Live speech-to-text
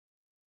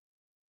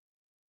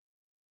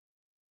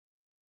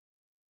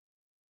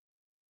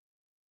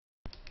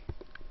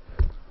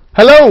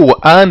Hello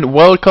and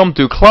welcome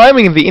to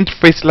Climbing the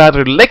Interface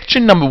Ladder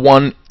lecture number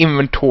 1,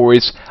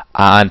 Inventories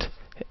and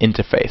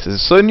Interfaces.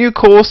 So a new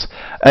course,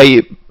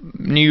 a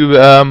new,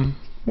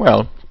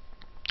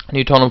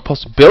 new ton of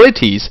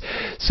possibilities.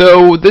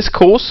 So this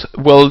course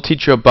will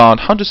teach you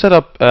about how to set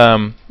up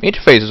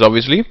interfaces,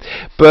 obviously,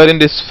 but in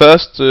this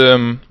first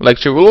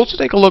lecture we'll also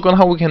take a look on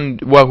how we can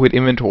work with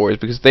inventories,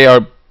 because they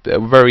are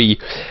very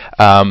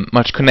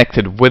much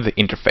connected with the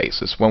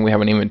interfaces. When we have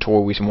an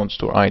inventory, we want to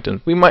store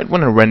items, we might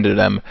want to render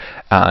them,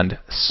 and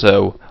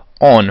so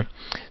on.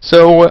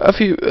 So a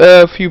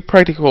few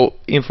practical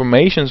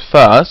informations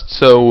first.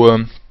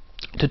 So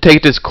to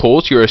take this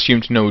course, you're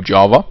assumed to know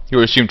Java,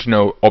 you're assumed to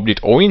know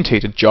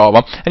object-oriented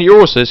Java, and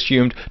you're also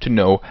assumed to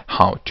know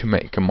how to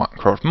make a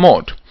Minecraft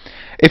mod.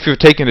 If you've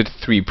taken the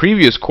 3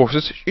 previous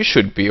courses, you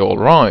should be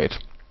alright.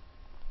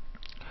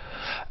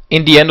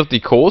 In the end of the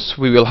course,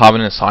 we will have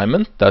an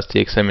assignment. That's the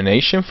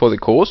examination for the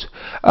course,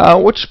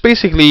 which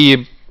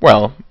basically,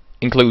 well,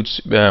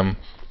 includes a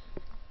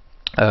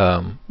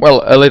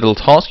little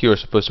task. You're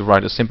supposed to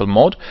write a simple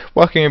mod,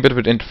 working a bit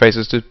with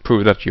interfaces to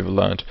prove that you've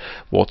learned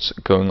what's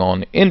going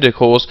on in the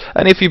course.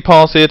 And if you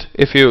pass it,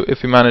 if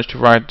you manage to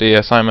write the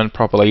assignment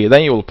properly,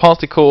 then you will pass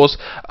the course,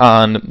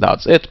 and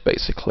that's it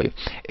basically.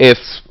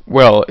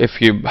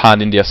 If you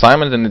hand in the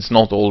assignment and it's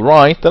not all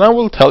right, then I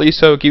will tell you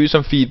so, give you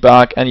some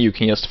feedback, and you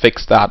can just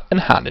fix that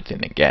and hand it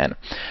in again.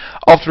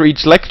 After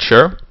each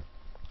lecture,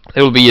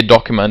 there will be a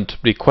document,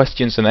 the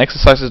questions and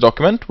exercises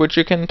document, which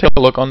you can take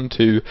a look on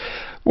to,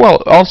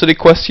 well, answer the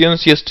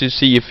questions just to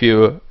see if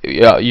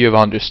you've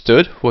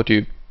understood what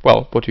you've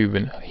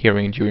been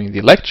hearing during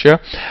the lecture,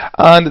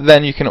 and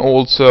then you can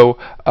also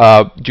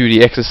do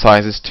the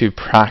exercises to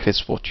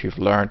practice what you've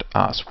learned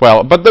as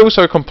well. But those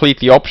are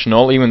completely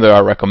optional, even though I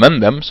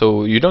recommend them.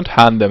 So you don't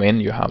hand them in;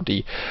 you have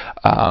the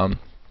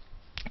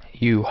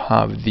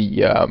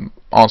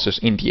answers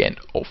in the end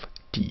of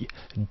the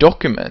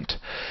document.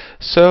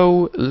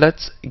 So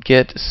let's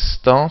get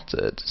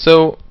started.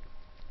 So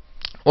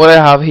what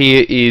I have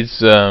here is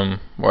the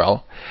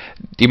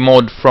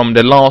mod from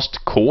the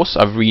last course.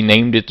 I've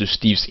renamed it to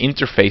Steve's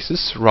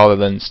Interfaces rather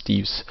than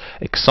Steve's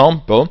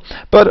Example,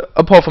 but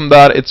apart from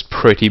that it's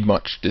pretty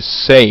much the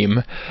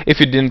same. If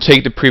you didn't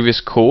take the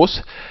previous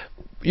course,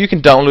 you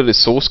can download the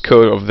source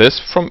code of this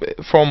from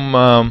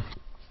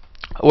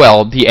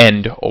the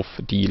end of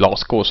the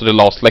last course. So the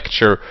last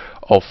lecture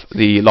of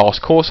the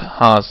last course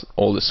has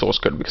all the source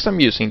code, because I'm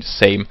using the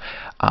same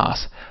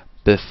as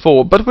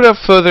before. But without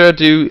further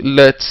ado,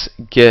 let's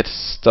get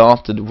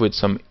started with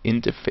some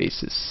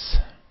interfaces.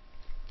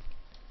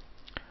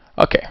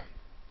 Okay,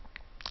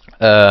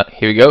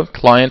 here we go,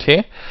 client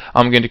here.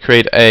 I'm going to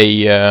create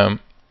a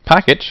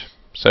package,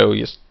 so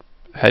just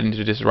head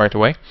into this right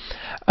away,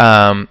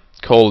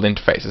 called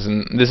interfaces,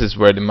 and this is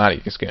where the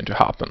magic is going to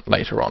happen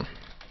later on.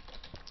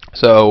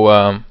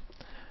 So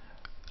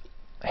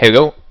here we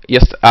go,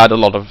 just add a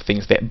lot of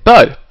things there,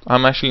 but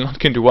I'm actually not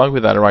going to work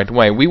with that right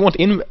away. We want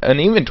an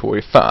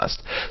inventory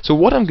first. So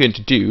what I'm going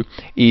to do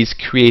is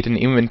create an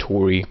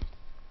inventory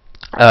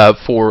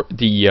for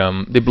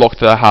the block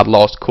that I had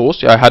last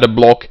course. I had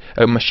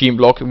a machine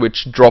block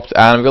which dropped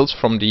anvils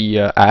from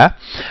the air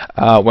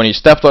when you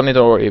stepped on it,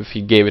 or if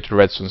you gave it a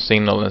redstone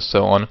signal and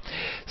so on.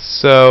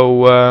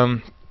 So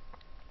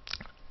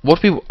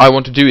what I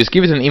want to do is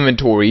give it an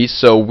inventory,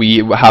 so we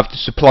have to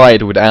supply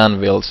it with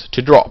anvils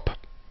to drop.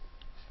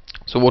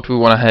 So what we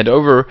want to head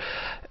over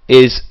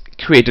is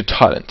create a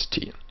tile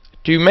entity.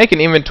 To make an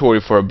inventory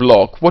for a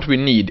block, what we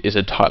need is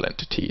a tile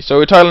entity.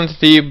 So a tile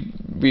entity,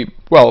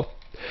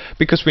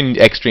 because we need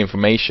extra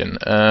information,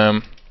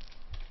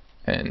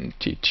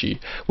 entity,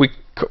 we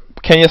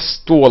can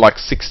just store like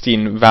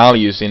 16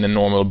 values in a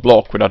normal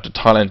block without the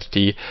tile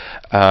entity,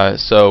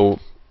 so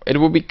it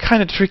will be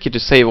kind of tricky to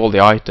save all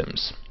the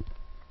items.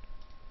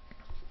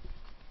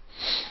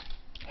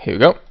 Here we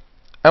go.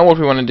 And what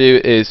we want to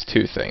do is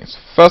 2 things.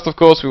 First, of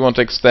course, we want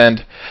to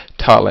extend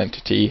tile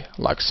entity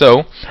like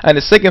so, and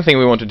the second thing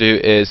we want to do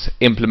is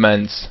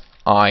implement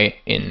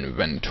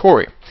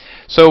inventory.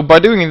 So by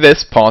doing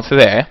this part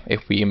there,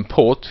 if we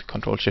import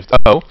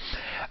Ctrl-Shift-O,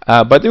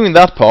 by doing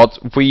that part,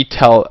 we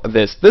tell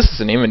this is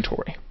an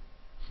inventory.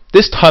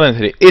 This tile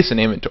entity is an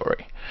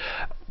inventory.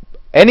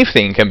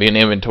 Anything can be an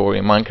inventory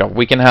in Minecraft.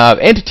 We can have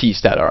entities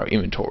that are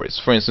inventories.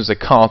 For instance, a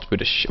cart with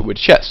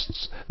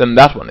chests. Then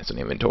that one is an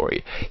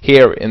inventory.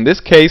 Here, in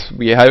this case,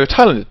 we have a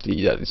tile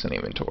entity that is an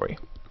inventory.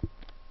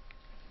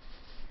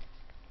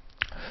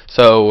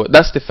 So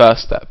that's the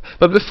first step.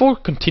 But before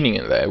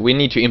continuing there, we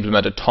need to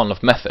implement a ton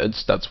of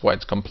methods. That's why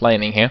it's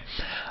complaining here.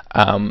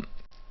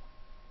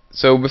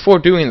 So before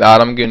doing that,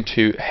 I'm going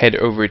to head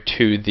over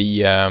to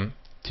the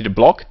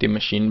block, the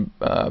machine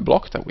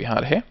block that we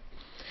had here,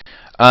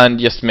 and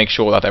just make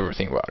sure that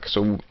everything works.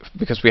 So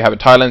because we have a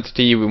tile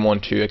entity, we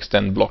want to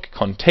extend block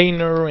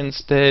container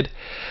instead,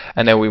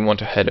 and then we want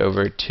to head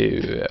over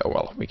to,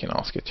 we can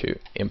ask it to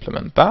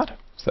implement that.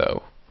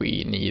 So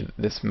we need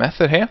this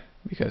method here,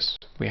 because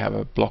we have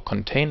a block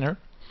container.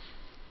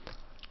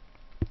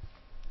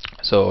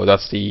 So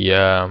that's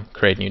the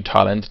create new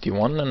tile entity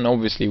one, and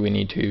obviously we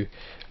need to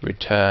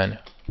return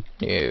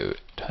new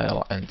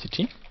tile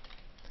entity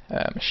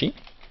machine.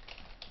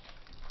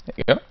 There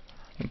you go.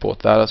 Import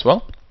that as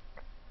well.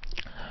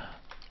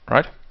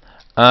 Right.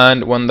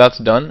 And when that's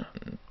done,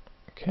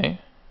 okay.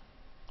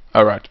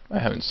 Alright, I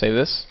haven't saved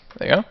this.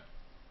 There you go.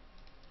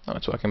 Now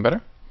it's working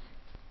better.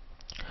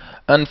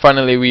 And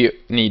finally, we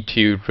need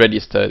to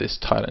register this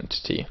tile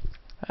entity.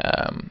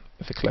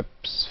 If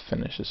Eclipse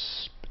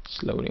finishes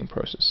its loading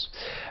process.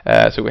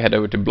 So we head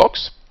over to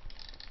blocks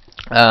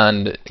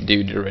and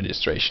do the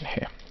registration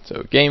here.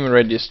 So game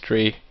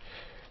registry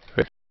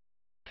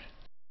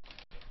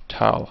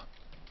tile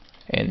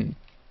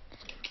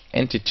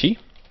entity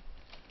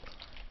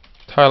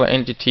tile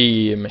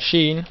entity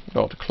machine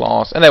dot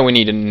class, and then we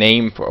need a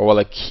name for, or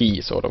a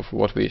key, sort of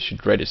what we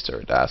should register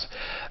it as.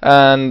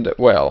 And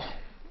well,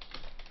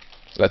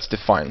 let's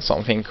define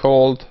something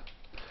called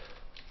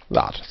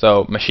that.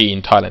 So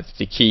machine tile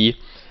entity key,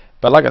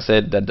 but like I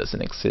said, that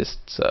doesn't exist,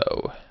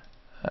 so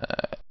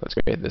let's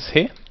create this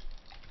here.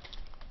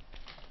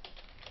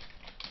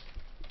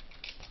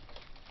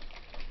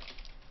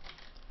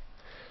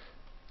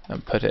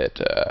 And put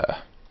it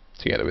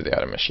together with the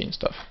other machine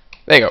stuff.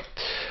 There you go.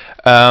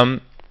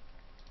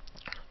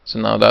 So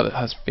now that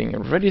has been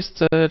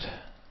registered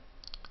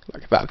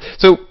like that.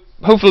 So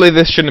hopefully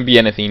this shouldn't be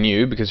anything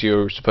new, because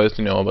you're supposed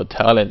to know about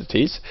tile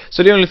entities.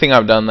 So the only thing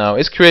I've done now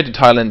is create a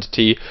tile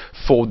entity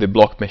for the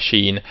block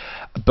machine,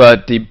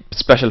 but the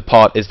special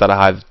part is that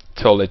I have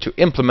told it to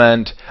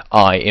implement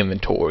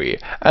inventory,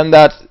 and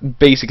that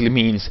basically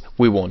means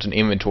we want an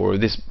inventory.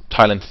 This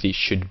tile entity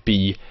should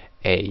be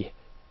a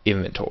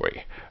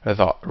inventory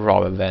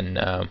rather than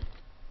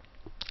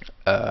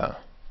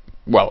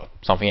well,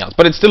 something else,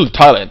 but it's still a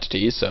tile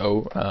entity,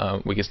 so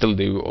we can still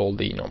do all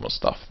the normal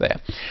stuff there.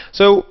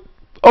 So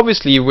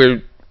obviously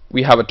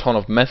we have a ton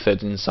of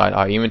methods inside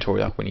our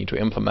inventory that we need to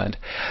implement,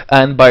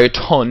 and by a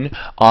ton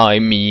I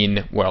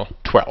mean, well,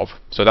 12,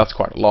 so that's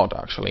quite a lot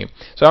actually.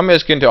 So I'm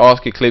just going to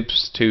ask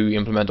Eclipse to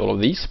implement all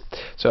of these.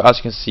 So as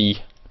you can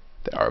see,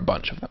 there are a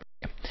bunch of them.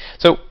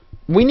 So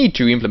we need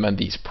to implement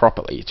these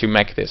properly to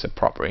make this a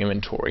proper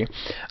inventory,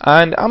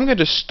 and I'm going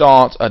to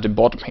start at the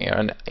bottom here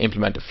and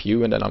implement a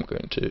few, and then I'm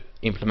going to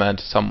implement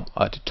some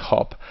at the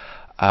top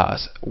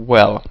as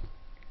well.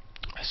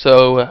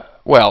 So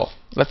well,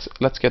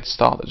 let's get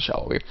started,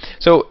 shall we?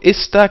 So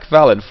is stack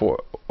valid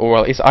for, or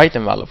well, is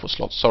item valid for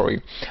slots?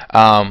 Sorry,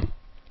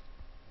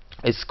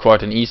 it's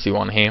quite an easy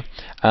one here,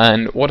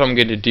 and what I'm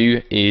going to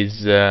do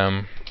is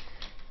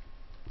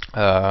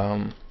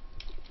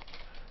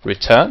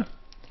return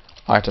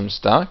item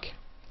stack.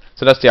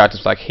 So that's the item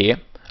stack here.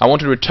 I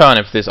want to return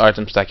if this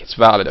item stack is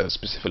valid at a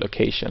specific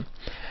location,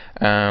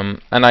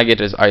 and I get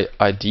this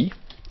ID,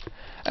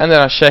 and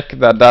then I check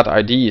that that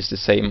ID is the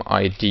same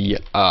ID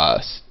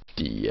as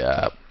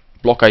the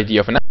block ID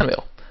of an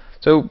anvil.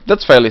 So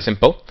that's fairly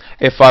simple.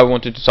 If I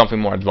want to do something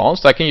more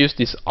advanced, I can use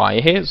this I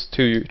here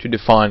to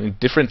define it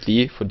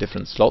differently for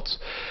different slots.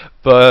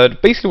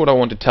 But basically what I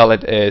want to tell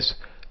it is,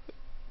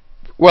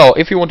 well,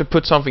 if you want to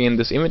put something in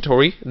this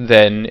inventory,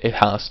 then it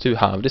has to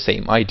have the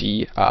same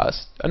ID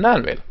as an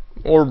anvil.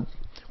 Or,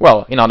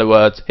 well, in other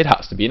words, it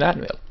has to be an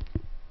anvil.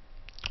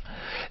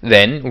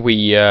 Then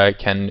we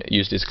can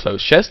use this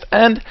closed chest,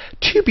 and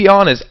to be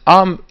honest,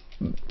 I'm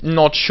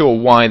not sure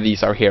why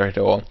these are here at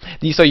all.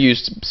 These are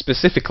used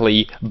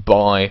specifically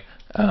by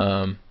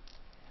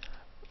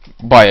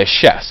a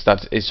chest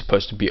that is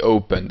supposed to be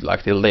opened,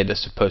 like the lid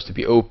is supposed to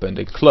be opened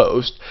and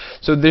closed.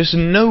 So there's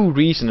no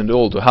reason at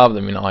all to have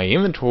them in our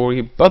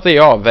inventory, but they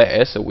are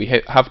there, so we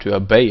have to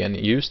obey and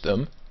use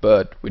them,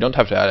 but we don't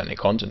have to add any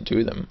content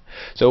to them.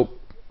 So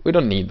we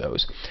don't need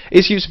those.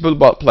 It's usable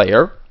by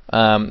player.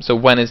 So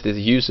when is this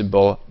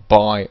usable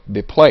by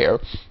the player?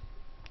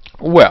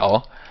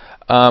 Well,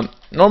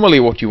 normally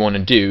what you want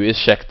to do is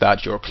check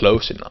that you're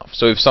close enough.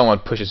 So if someone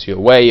pushes you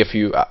away, if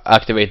you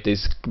activate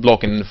this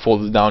block and it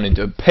falls down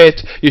into a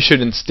pit, you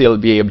shouldn't still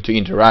be able to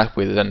interact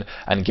with it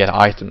and get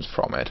items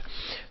from it.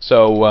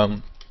 So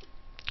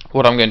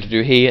what I'm going to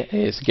do here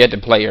is get a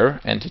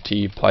player,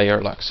 entity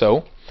player, like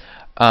so,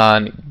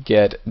 and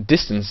get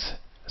distance.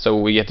 So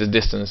we get the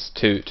distance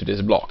to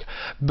this block.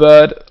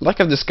 But like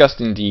I've discussed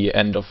in the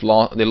end of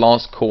the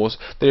last course,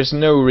 there's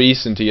no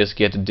reason to just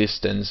get the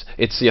distance.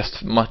 It's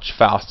just much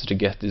faster to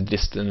get the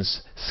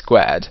distance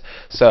squared.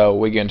 So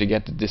we're going to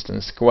get the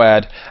distance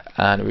squared,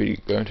 and we're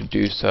going to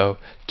do so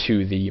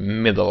to the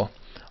middle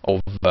of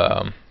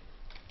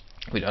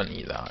we don't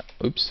need that.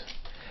 Oops.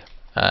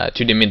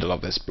 To the middle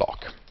of this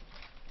block.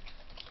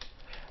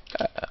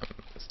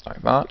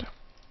 Like that.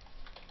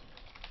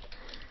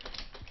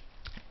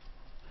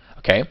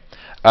 Okay,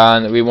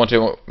 and we want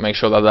to make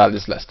sure that that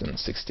is less than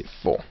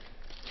 64.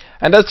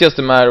 And that's just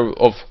a matter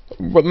of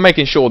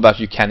making sure that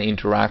you can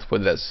interact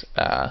with this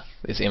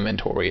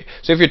inventory.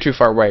 So if you're too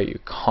far away, you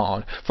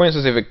can't. For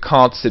instance, if a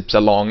cart zips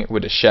along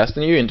with a chest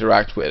and you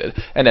interact with it,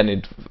 and then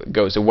it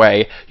goes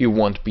away, you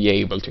won't be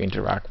able to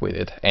interact with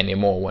it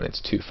anymore when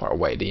it's too far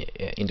away. The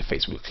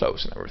interface will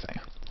close and everything.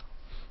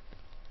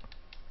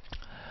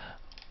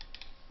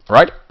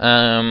 Right.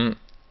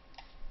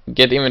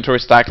 Get inventory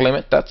stack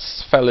limit.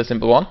 That's a fairly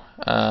simple one.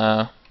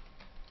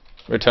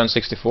 return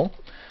 64.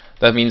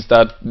 That means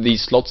that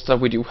these slots that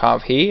we do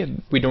have here,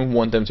 we don't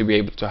want them to be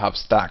able to have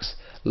stacks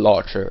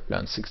larger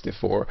than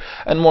 64,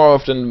 and more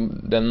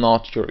often than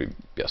not you're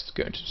just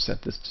going to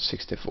set this to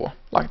 64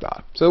 like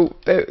that. So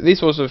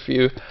these was a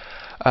few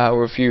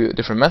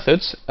different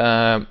methods,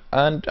 and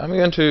I'm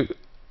going to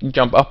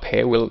jump up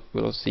here.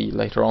 We'll see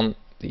later on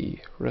the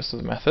rest of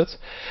the methods,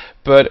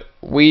 but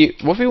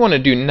what we want to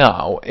do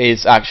now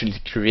is actually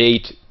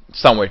create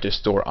somewhere to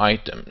store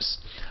items.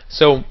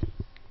 So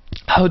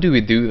how do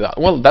we do that?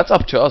 Well, that's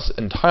up to us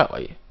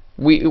entirely.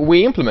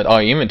 We implement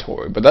our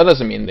inventory, but that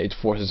doesn't mean that it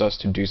forces us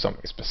to do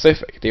something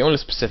specific. The only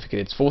specific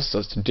it forces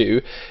us to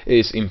do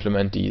is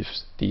implement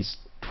these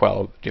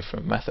 12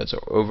 different methods,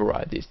 or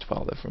override these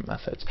 12 different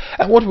methods.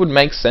 And what would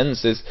make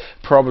sense is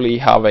probably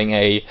having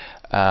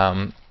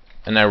an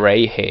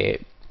array here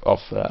of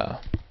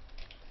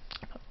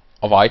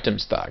item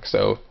stack.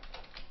 So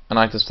an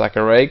item stack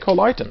array called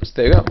items.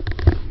 There you go.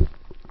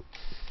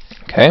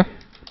 Okay.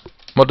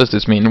 What does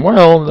this mean?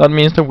 Well, that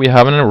means that we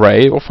have an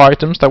array of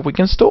items that we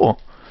can store.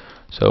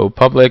 So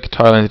public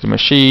tile entity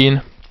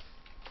machine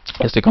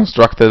is the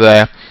constructor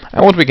there,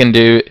 and what we can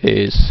do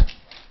is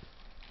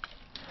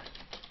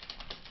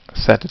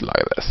set it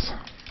like this: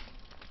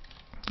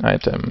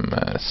 item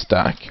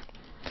stack.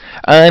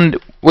 And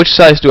which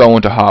size do I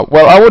want to have?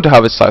 Well, I want to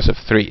have a size of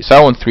 3, so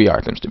I want 3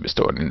 items to be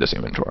stored in this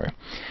inventory.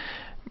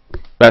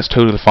 That's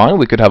totally fine.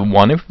 We could have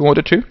 1 if we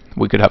wanted to.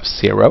 We could have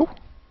 0.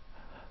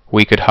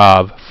 We could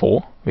have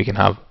 4. We can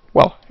have,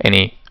 well,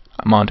 any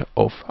amount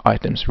of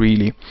items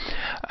really.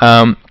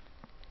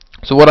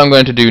 So what I'm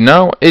going to do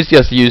now is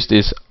just use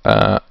this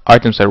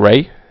items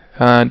array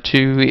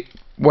to,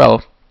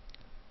 well,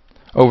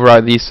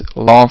 override these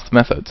last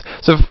methods.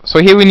 So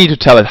here we need to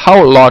tell it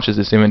how large is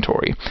this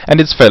inventory,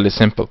 and it's fairly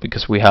simple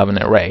because we have an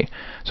array.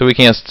 So we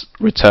can just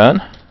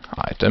return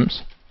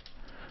items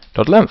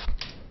dot length.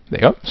 There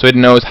you go. So it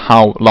knows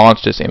how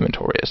large this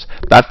inventory is.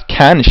 That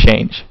can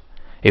change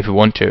if we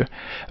want to,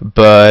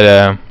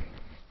 but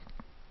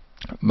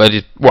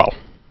it, well,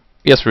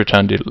 just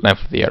return the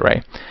length of the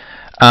array.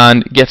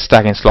 And get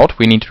stack in slot,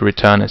 we need to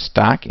return a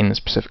stack in a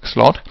specific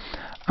slot,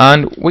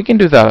 and we can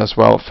do that as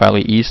well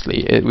fairly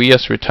easily. We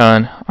just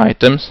return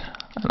items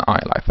and I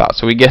like that.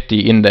 So we get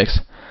the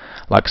index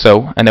like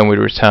so, and then we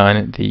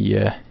return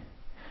the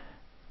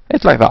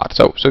it's like that.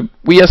 So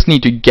we just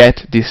need to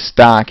get this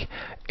stack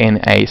in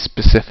a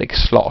specific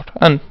slot,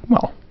 and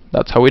well,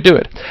 that's how we do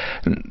it.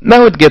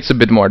 Now it gets a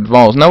bit more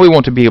advanced. Now we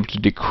want to be able to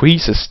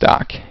decrease a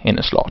stack in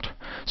a slot.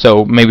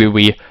 So maybe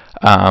we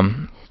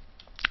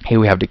here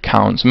we have the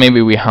counts.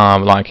 Maybe we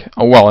have like,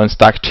 oh, well, in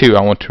stack 2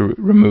 I want to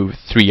remove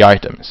 3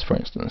 items, for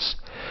instance.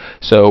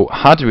 So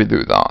how do we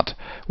do that?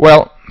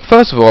 Well,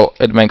 first of all,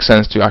 it makes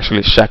sense to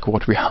actually check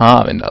what we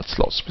have in that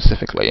slot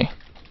specifically.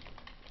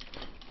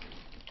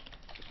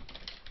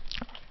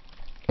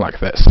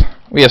 Like this.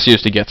 We just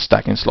use the get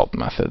stack in slot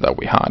method that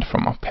we had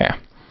from up here.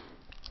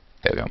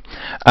 There we go.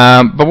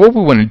 But what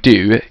we want to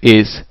do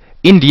is,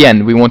 in the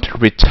end, we want to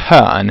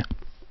return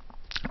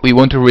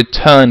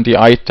the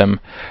item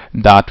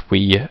that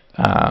we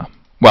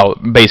well,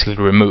 basically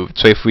removed.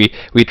 So if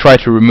we try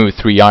to remove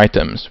 3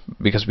 items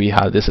because we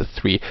have this at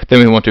 3, then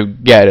we want to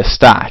get a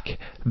stack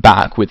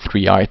back with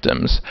 3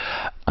 items.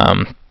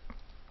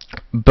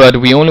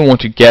 But we only want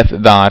to get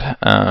that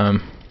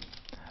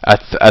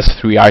as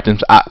 3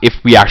 items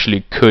if we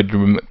actually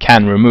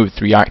can remove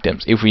 3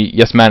 items. If we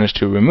just manage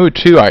to remove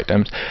 2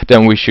 items,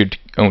 then we should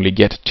only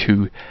get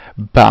 2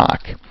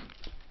 back.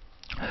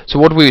 So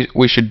what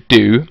we should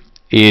do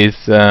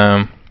is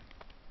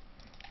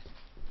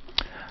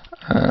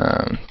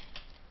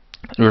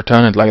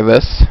return it like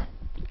this.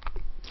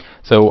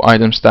 So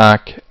item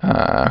stack,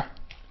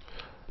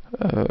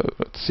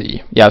 let's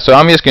see, yeah, so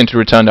I'm just going to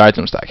return the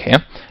item stack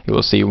here. You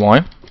will see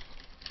why.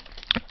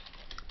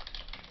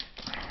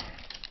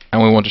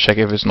 And we want to check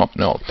if it's not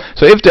null.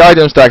 So if the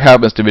item stack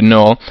happens to be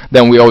null,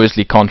 then we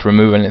obviously can't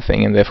remove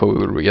anything, and therefore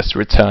we will just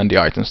return the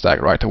item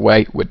stack right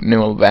away with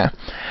null there.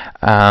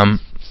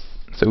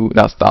 So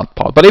that's that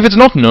part. But if it's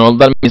not null,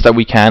 that means that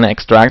we can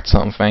extract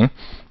something.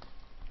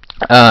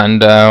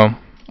 And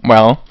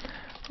well,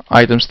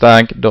 item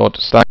stack dot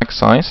stack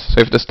size.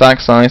 So if the stack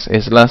size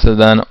is lesser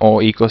than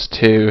or equals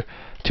to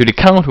the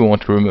count we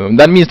want to remove,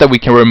 that means that we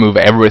can remove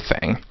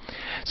everything.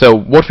 So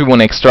what we want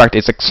to extract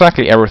is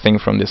exactly everything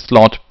from this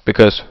slot,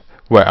 because,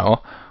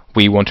 well,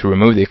 we want to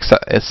remove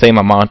the same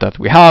amount that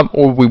we have,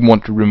 or we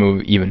want to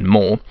remove even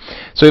more.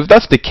 So if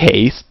that's the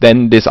case,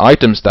 then this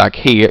item stack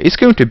here is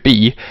going to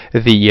be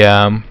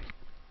the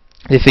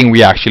thing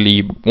we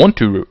actually want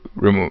to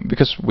remove,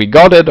 because we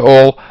got it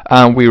all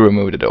and we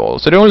removed it all.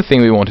 So the only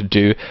thing we want to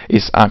do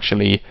is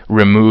actually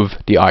remove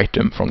the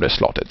item from the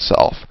slot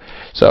itself.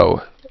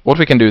 So what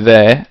we can do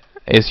there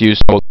is use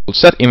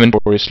set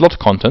inventory slot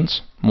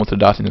contents, more to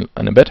that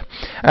in a bit,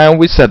 and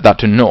we set that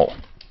to null.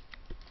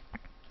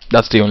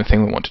 That's the only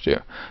thing we want to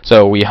do.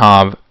 So we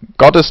have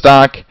got a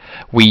stack,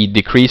 we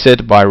decrease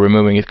it by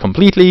removing it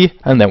completely,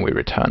 and then we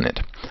return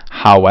it.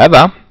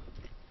 However,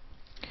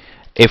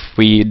 if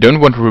we don't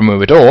want to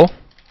remove it all,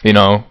 you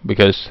know,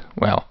 because,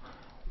 well,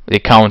 the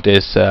count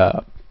is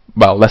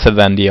well, lesser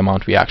than the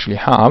amount we actually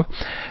have,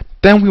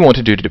 then we want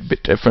to do it a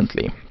bit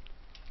differently.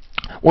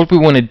 What we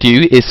want to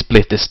do is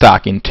split the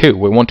stack in two.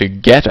 We want to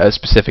get a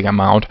specific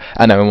amount,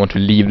 and then we want to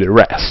leave the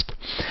rest.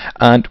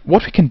 And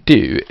what we can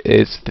do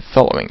is the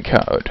following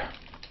code.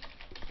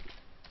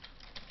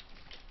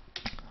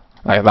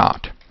 Like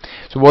that.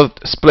 So what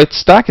split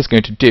stack is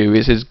going to do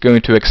is it's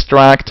going to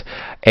extract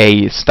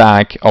a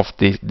stack of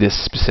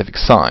this specific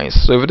size.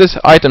 So if this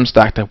item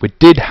stack that we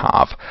did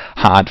have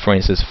had, for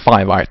instance,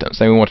 5 items,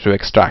 then we want to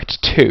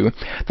extract 2,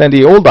 then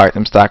the old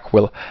item stack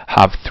will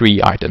have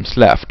 3 items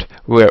left,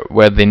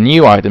 where the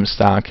new item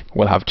stack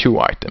will have 2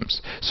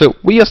 items. So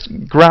we just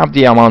grab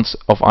the amounts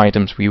of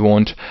items we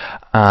want,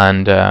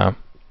 and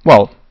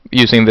well,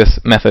 using this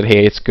method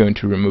here, it's going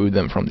to remove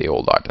them from the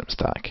old item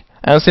stack.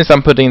 And since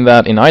I'm putting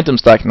that in item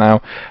stack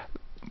now,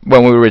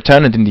 when we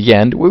return it in the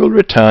end, we will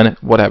return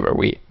whatever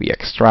we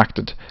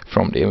extracted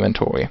from the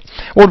inventory.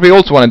 What we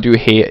also want to do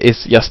here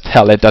is just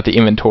tell it that the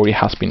inventory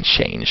has been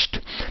changed.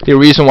 The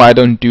reason why I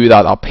don't do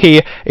that up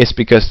here is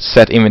because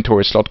set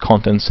inventory slot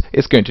contents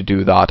is going to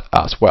do that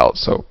as well.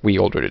 So we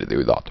already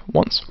do that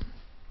once.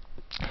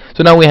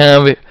 So now we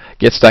have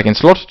get stack in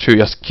slot to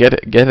just get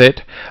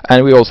it,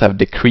 and we also have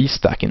decrease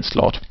stack in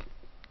slot.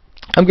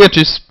 I'm going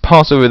to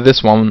pass over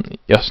this one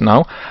just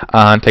now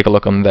and take a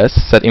look on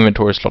this, set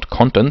inventory slot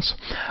contents.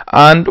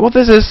 And what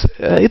this is,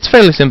 it's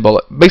fairly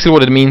simple. Basically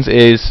what it means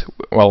is,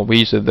 well, we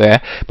use it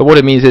there, but what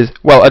it means is,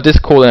 well, at this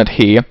coordinate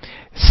here,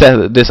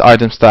 set this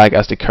item stack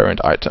as the current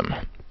item.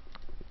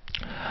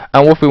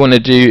 And what we want to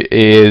do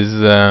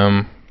is,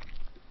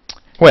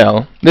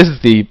 well, this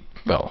is the,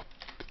 well,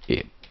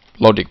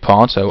 logic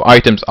part, so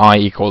items I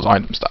equals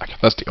item stack.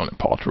 That's the only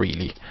part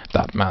really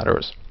that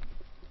matters.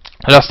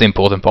 That's the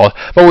important part,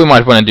 but we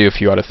might want to do a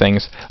few other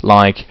things,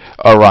 like,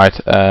 alright,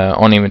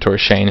 on inventory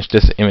change,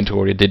 this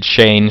inventory did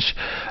change,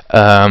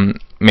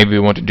 maybe we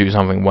want to do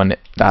something when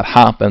that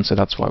happens, so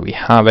that's why we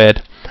have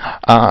it.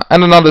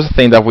 And another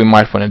thing that we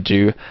might want to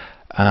do,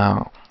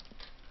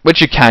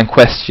 which you can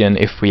question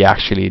if we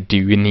actually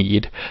do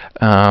need,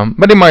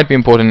 but it might be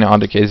important in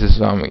other cases,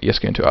 so I'm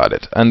just going to add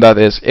it. And that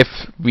is, if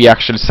we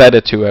actually set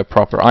it to a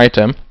proper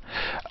item,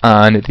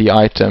 and the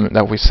item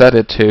that we set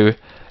it to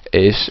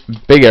is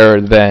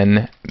bigger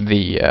than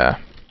the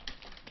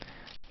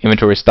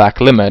inventory stack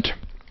limit,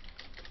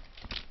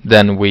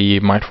 then we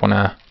might want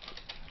to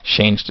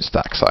change the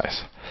stack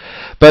size.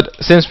 But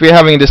since we're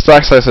having the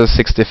stack size as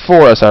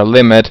 64 as our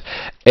limit,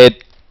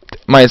 it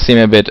might seem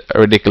a bit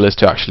ridiculous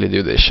to actually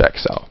do this check.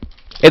 So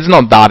it's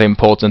not that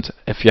important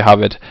if you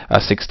have it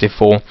as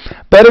 64,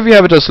 but if you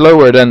have it as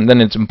lower, then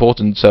it's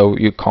important, so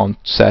you can't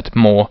set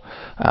more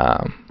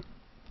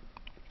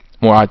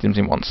items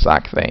in one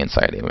stack there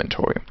inside the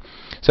inventory.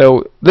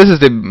 So this is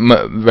the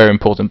very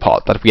important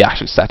part, that we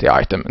actually set the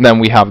item. And then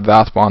we have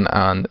that one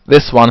and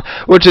this one,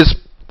 which is,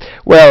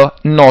 well,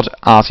 not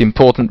as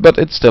important, but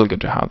it's still good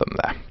to have them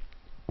there.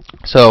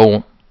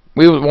 So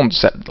we would want to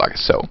set it like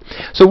so.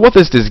 So what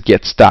is this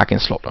get stack in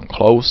slot on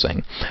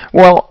closing?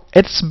 Well,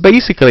 it's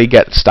basically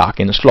get stack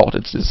in slot.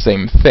 It's the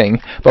same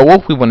thing. But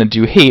what we want to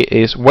do here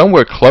is when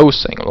we're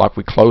closing, like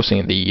we're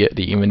closing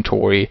the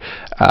inventory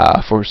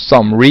for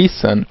some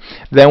reason,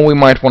 then we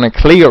might want to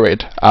clear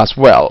it as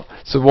well.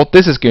 So what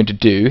this is going to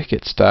do,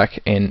 get stack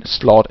in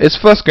slot, is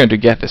first going to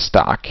get the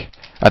stack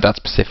at that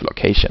specific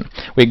location.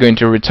 We're going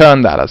to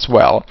return that as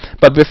well.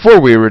 But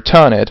before we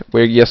return it,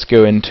 we're just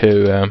going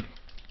to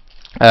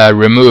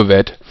remove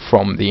it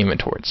from the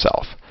inventory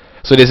itself.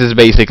 So this is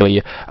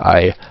basically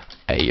a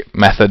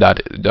method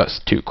that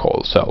does two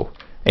calls. So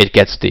it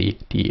gets the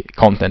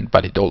content,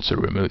 but it also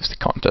removes the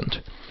content.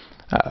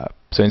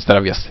 So instead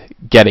of just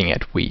getting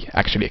it, we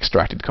actually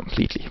extract it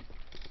completely.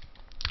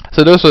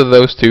 So those are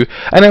those two,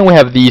 and then we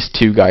have these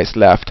two guys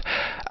left.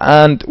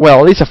 And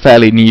well, these are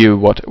fairly new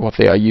what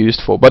they are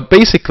used for, but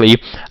basically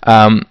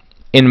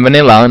in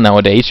vanilla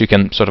nowadays you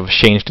can sort of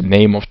change the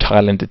name of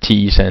tile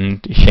entities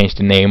and change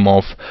the name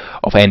of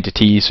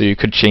entities. So you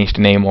could change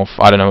the name of,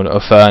 I don't know, a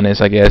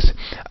furnace, I guess,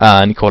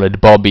 and call it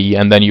Bobby,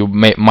 and then you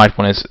might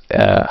want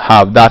to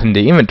have that in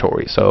the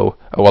inventory. So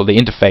well, the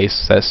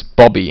interface says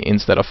Bobby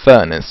instead of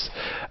furnace,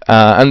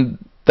 and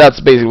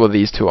that's basically what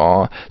these two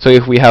are. So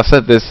if we have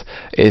set this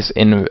is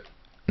in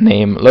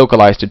name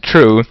localized to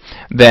true,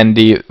 then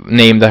the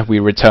name that we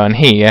return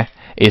here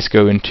is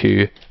going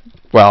to,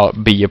 well,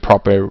 be a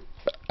proper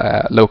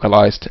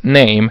localized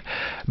name,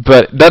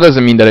 but that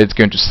doesn't mean that it's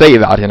going to say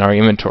that in our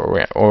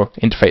inventory or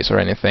interface or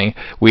anything.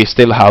 We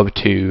still have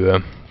to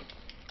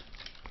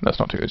that's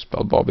not who is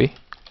spelled Bobby,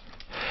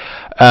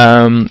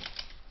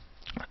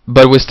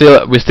 but we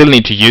still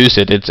need to use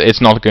it.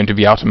 It's not going to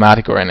be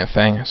automatic or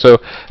anything. So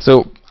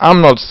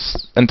I'm not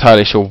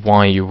entirely sure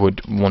why you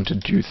would want to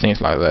do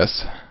things like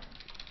this.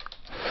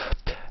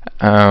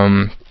 So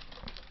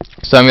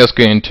I'm just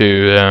going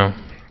to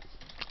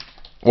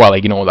well,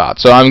 ignore that.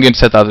 So I'm going to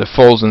set that as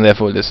false, and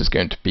therefore this is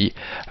going to be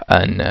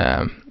an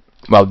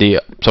well,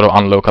 the sort of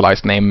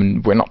unlocalized name,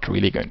 and we're not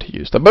really going to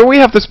use that. But we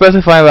have to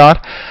specify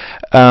that.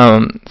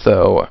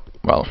 So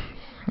well,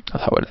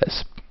 that's how it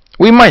is.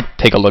 We might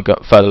take a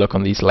further look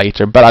on these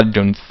later, but I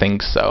don't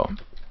think so.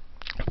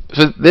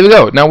 So there we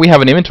go. Now we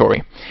have an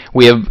inventory.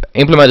 We have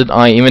implemented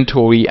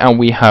inventory, and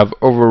we have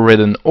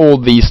overridden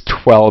all these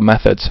 12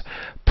 methods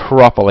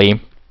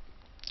properly.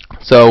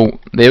 So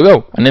there you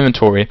go, an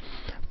inventory.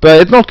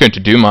 But it's not going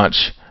to do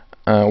much.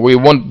 We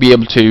won't be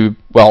able to,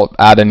 well,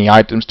 add any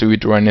items to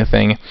it or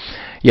anything.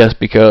 Yes,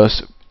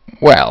 because,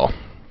 well,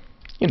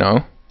 you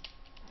know,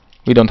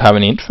 we don't have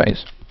any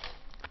interface.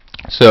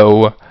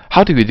 So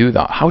how do we do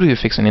that? How do we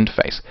fix an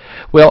interface?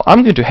 Well,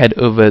 I'm going to head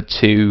over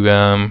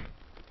to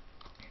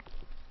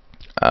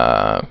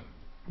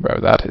where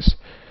that is,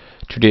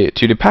 to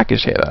the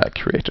package here that I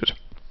created,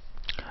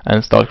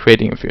 and start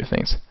creating a few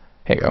things.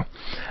 Here you go.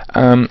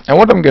 And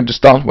what I'm going to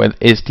start with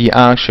is the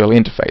actual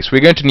interface.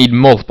 We're going to need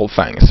multiple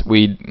things.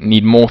 We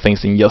need more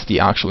things than just the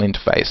actual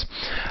interface.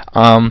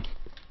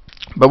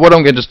 But what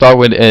I'm going to start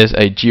with is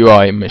a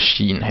GUI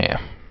machine here,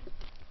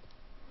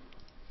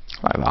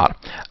 like that.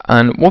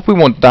 And what we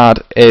want that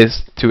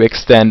is to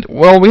extend.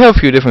 Well, we have a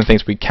few different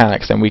things we can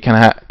extend. We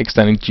can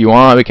extend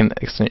GUI, we can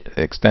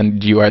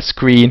extend GUI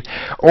screen,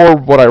 or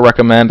what I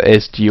recommend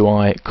is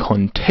GUI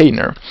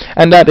container,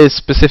 and that is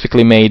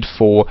specifically made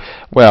for,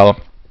 well,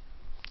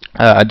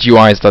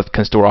 GUIs that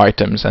can store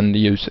items and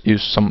use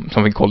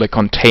something called a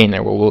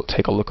container. We'll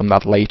take a look on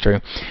that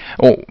later,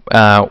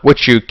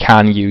 which you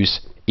can use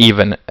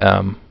even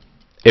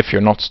if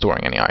you're not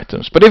storing any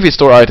items. But if you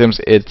store items,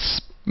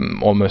 it's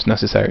almost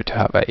necessary to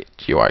have a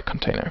GUI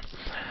container.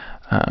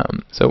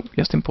 So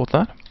just import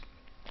that.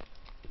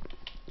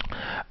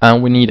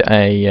 And we need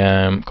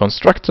a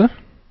constructor,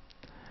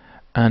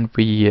 and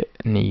we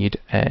need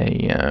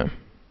a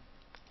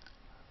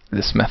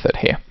this method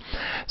here.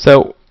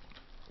 So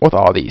what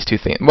are these two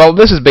things? Well,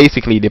 this is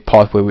basically the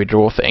part where we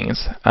draw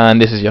things, and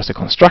this is just a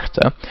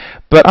constructor.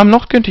 But I'm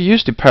not going to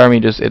use the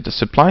parameters it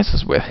supplies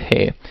us with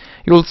here.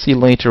 You'll see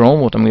later on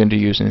what I'm going to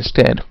use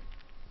instead.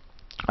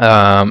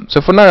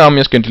 So for now I'm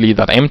just going to leave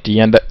that empty,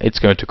 and it's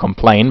going to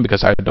complain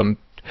because I don't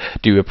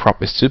do a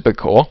proper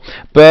supercall,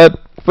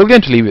 but we're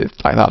going to leave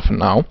it like that for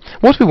now.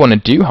 What we want to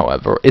do,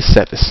 however, is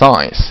set the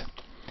size,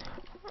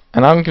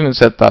 and I'm going to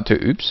set that to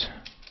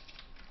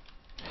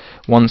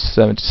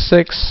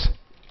 176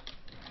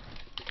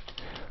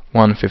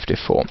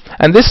 154,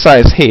 and this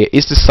size here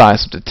is the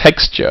size of the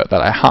texture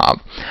that I have,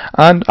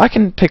 and I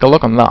can take a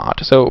look on that.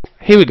 So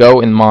here we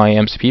go in my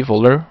MCP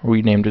folder,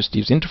 renamed as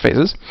Steve's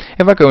Interfaces.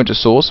 If I go into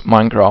Source,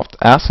 Minecraft,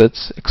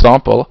 Assets,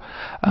 Example,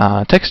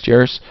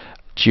 Textures,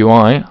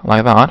 GUI,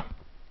 like that,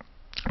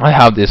 I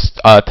have this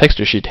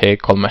texture sheet here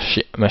called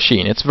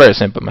machine. It's very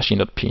simple,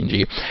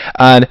 machine.png,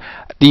 and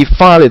the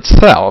file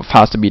itself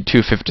has to be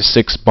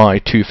 256 by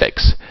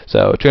 256,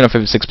 so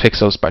 256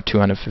 pixels by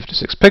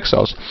 256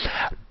 pixels.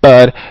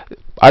 But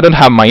I don't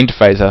have my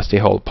interface as the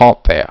whole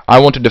part there. I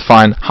want to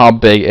define how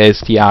big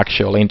is the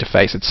actual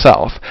interface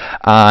itself,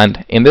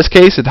 and in this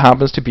case it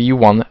happens to be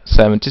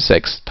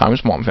 176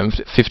 times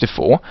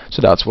 154,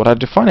 so that's what I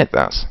define it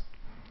as.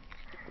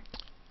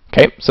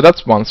 Okay, so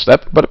that's one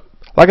step, but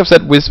like I've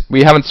said,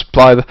 we haven't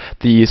supplied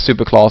the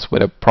superclass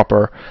with a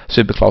proper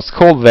superclass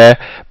call there,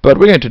 but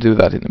we're going to do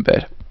that in a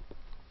bit.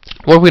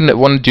 What we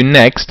want to do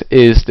next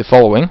is the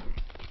following: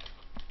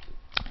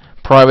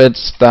 private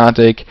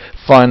static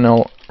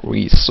final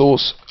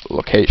resource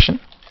location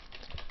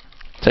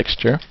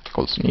texture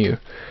equals new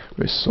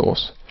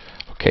resource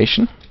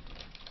location.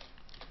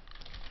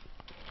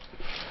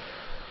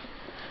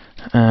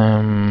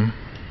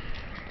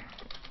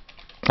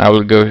 I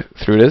will go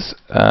through this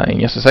in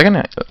just a second.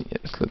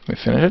 Just let me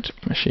finish it.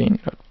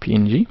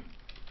 Machine.png.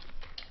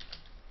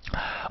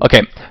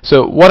 Okay,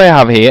 so what I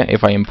have here,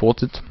 if I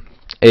import it,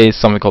 is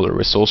something called a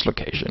resource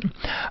location.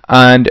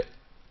 And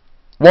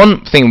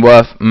one thing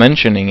worth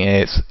mentioning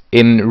is,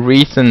 in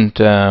recent,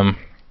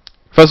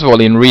 first of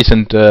all, in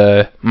recent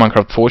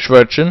Minecraft Forge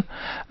versions,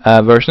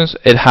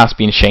 it has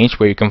been changed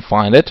where you can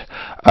find it.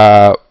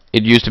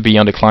 It used to be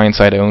on the client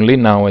side only,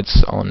 now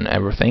it's on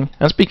everything.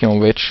 And speaking of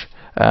which,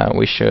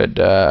 we should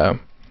do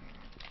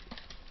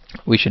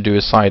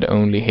a side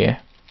only here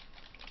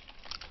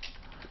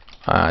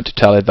to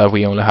tell it that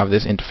we only have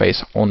this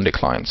interface on the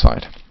client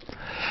side.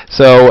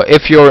 So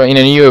if you're in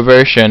a newer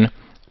version,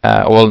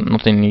 well,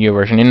 not in a newer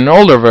version, in an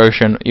older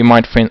version, you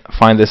might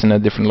find this in a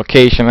different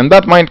location, and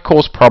that might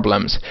cause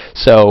problems.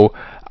 So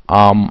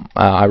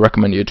I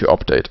recommend you to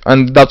update,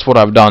 and that's what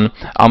I've done.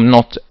 I'm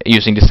not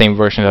using the same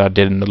version that I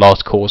did in the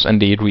last course,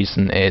 and the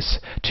reason is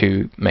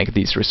to make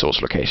these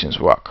resource locations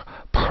work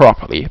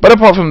properly. But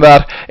apart from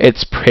that,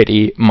 it's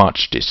pretty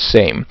much the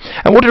same.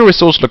 And what a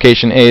resource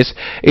location is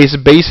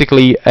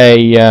basically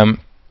a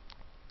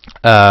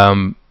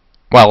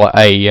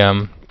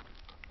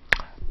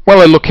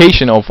a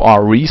location of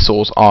our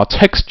resource, our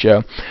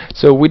texture.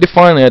 So we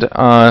define it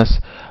as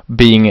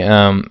being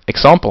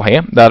example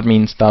here. That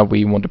means that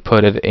we want to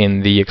put it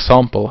in the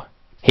example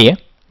here,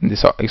 in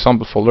this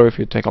example folder. If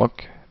you take a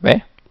look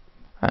there,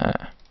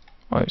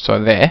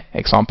 So there,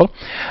 example,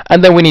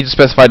 and then we need to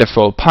specify the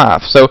full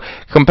path. So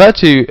compared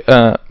to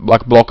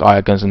like block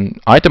icons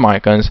and item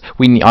icons,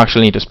 we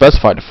actually need to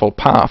specify the full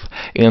path.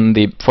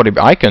 For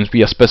the icons, we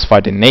just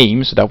specify the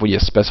name, so that we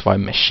just specify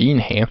machine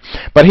here.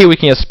 But here we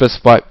can just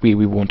specify where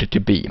we want it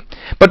to be.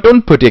 But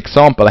don't put the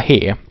example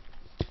here.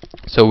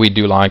 So we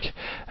do like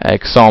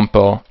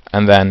example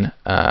and then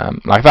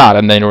like that,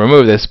 and then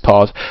remove this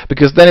part,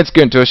 because then it's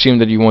going to assume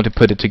that you want to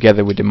put it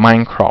together with the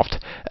Minecraft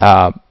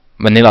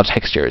vanilla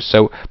textures.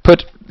 So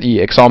put the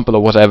example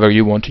of whatever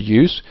you want to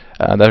use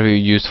that we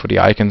used for the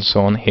icons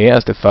so on here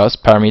as the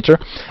first parameter,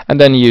 and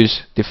then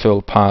use the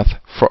full path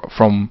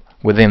from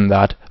within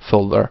that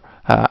folder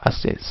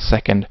as the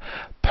second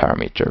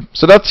parameter.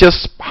 So that's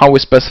just how we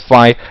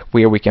specify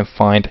where we can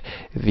find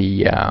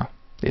the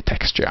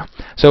texture.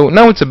 So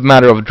now it's a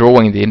matter of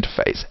drawing the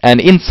interface,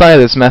 and inside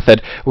this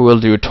method we will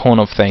do a ton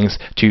of things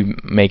to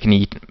make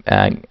neat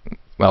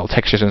well,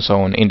 textures and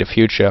so on in the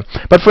future.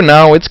 But for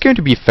now it's going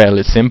to be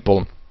fairly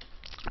simple.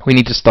 We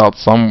need to start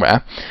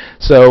somewhere.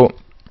 So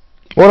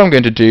what I'm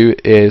going to do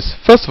is,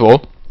 first of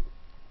all,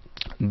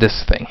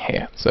 this thing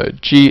here. So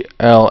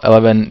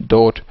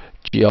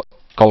gl11.gl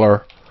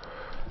color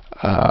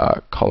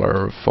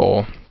color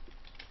for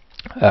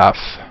f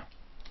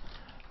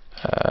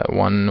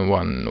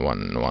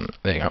 1111.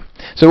 There you go.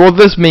 So what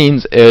this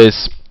means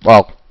is,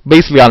 well,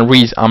 basically I'm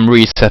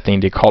resetting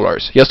the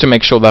colors just to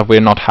make sure that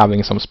we're not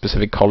having some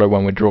specific color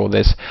when we draw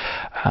this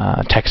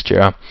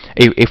texture.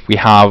 If we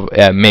have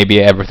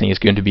maybe everything is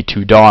going to be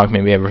too dark,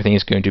 maybe everything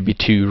is going to be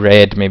too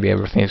red, maybe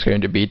everything is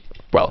going to be,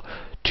 well,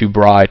 too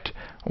bright.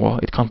 Well,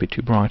 it can't be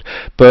too bright,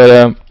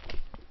 but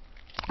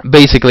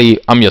basically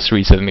I'm just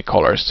resetting the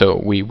colors, so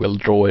we will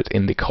draw it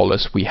in the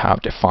colors we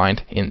have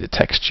defined in the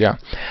texture.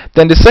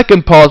 Then the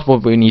second part,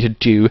 what we need to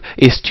do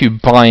is to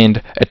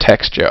bind a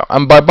texture,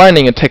 and by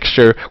binding a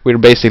texture we're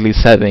basically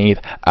setting it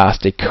as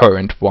the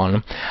current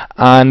one.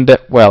 And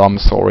well, I'm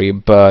sorry,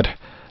 but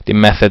the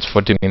methods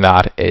for doing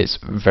that is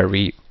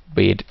very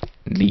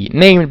weirdly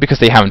named because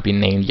they haven't been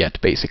named yet,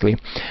 basically.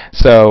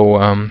 So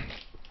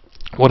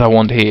what I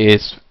want here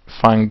is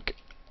func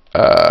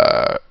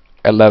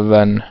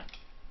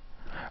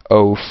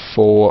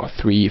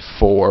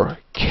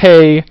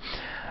 110434k,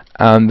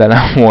 and then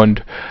I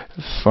want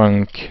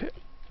func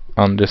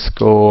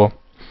underscore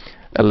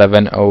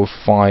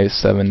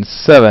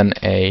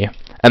 110577a,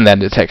 and then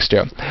the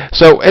texture.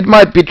 So it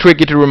might be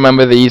tricky to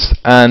remember these,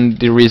 and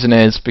the reason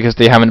is because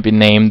they haven't been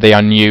named, they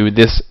are new.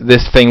 This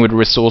thing with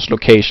resource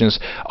locations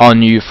are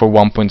new for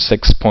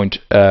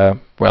 1.6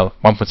 well,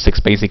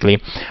 1.6 basically.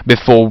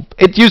 Before,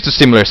 it used a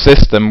similar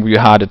system. You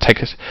had a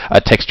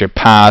texture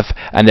path,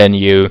 and then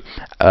you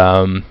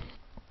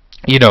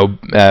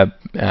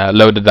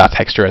loaded that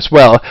texture as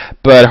well,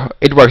 but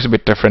it works a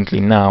bit differently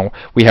now.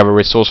 We have a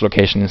resource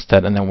location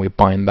instead, and then we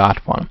bind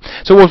that one.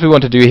 So what we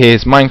want to do here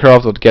is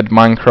Minecraft.get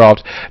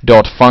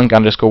Minecraft.func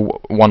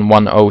underscore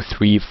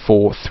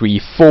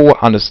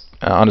 11033434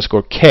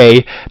 underscore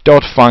k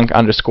dot func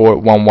underscore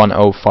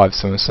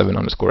 110577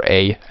 underscore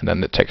a, and then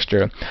the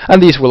texture.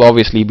 And these will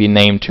obviously be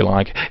named to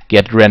like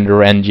get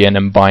render engine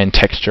and bind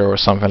texture or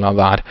something like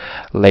that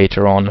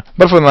later on.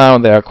 But for now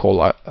they are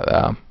called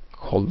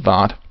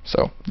that.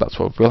 So that's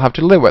what we'll have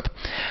to live with.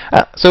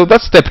 So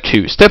that's step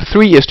 2. Step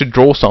 3 is to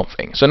draw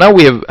something. So now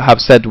we have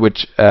said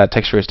which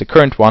texture is the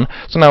current one.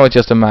 So now it's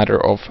just a matter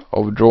of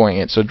drawing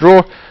it. So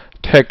draw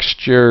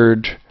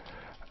textured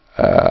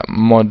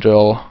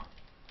model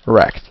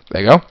rect.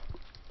 There you go.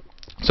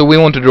 So we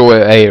want to draw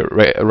a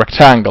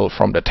rectangle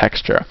from the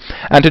texture.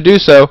 And to do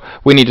so,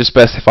 we need to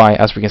specify,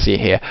 as we can see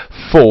here,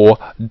 4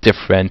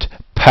 different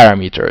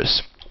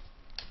parameters.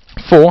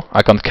 4,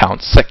 I can't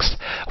count, 6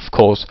 of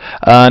course,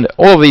 and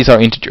all of these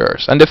are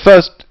integers. And the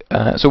first,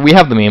 so we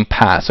have them in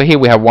pairs. So here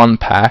we have 1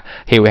 pair,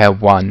 here we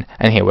have 1,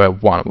 and here we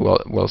have 1.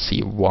 We'll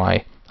see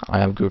why I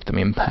have grouped them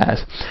in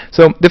pairs.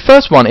 So the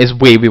first one is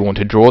where we want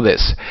to draw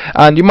this.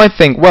 And you might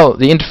think, well,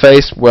 the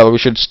interface, well, we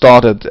should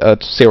start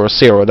at 0,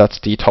 0, that's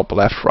the top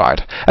left,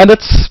 right. And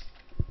that's,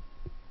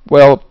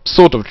 well,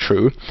 sort of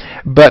true,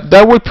 but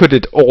that will put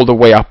it all the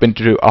way up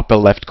into the upper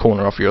left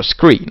corner of your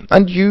screen,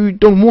 and you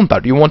don't want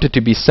that. You want it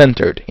to be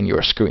centered in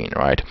your screen,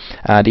 right?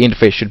 The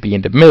interface should be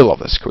in the middle of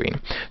the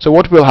screen. So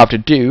what we'll have to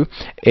do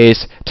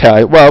is tell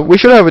it, well, we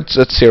should have it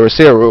at 0,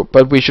 0,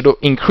 but we should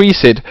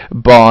increase it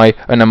by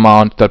an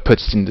amount that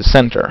puts it in the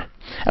center.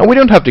 And we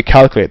don't have to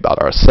calculate that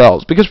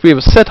ourselves, because we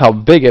have set how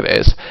big it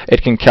is.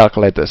 It can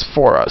calculate this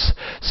for us.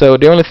 So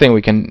the only thing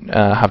we can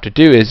have to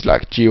do is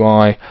like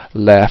GUI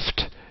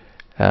left,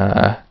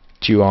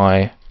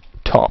 GUI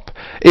top.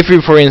 If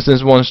we, for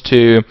instance, want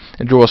to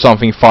draw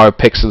something 5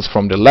 pixels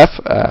from the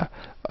left to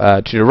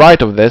the right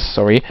of this,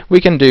 sorry,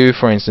 we can do,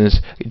 for instance,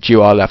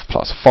 GUI left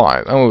plus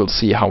 5, and we will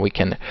see how we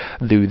can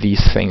do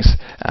these things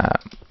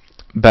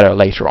better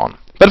later on.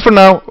 But for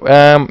now,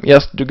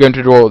 yes, we're going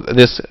to draw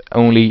this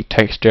only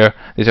texture,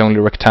 this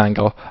only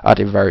rectangle at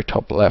the very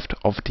top left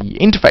of the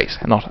interface,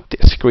 and not the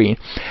screen.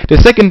 The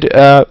second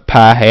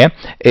pair here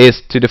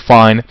is to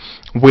define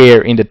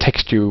where in the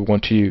texture we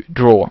want to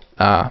draw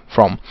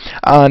from.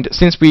 And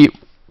since we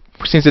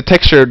since the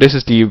texture, this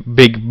is the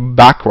big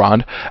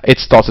background, it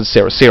starts at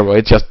 0, 0.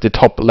 It's just the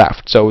top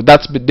left. So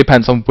that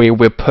depends on where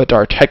we put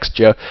our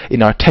texture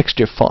in our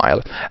texture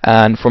file.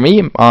 And for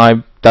me,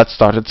 that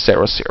started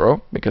 0,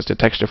 0 because the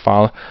texture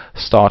file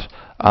start.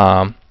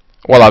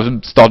 Well,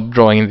 I've started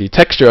drawing the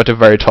texture at the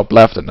very top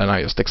left, and then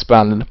I just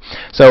expanded.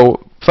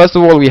 So first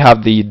of all, we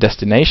have the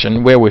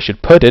destination where we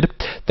should put it.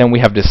 Then we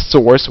have the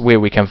source where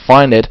we can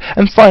find it,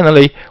 and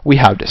finally we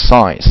have the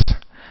size.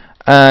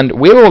 And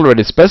we've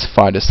already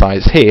specified the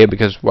size here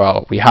because,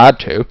 well, we had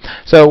to.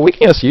 So we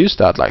can just use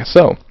that like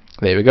so.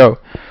 There we go.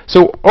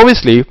 So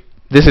obviously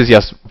this is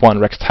just one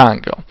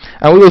rectangle,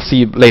 and we will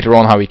see later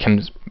on how we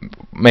can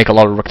make a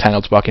lot of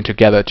rectangles working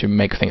together to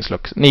make things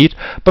look neat.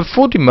 But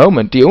for the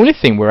moment, the only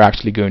thing we're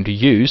actually going to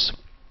use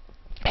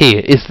here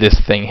is this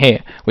thing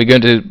here. We're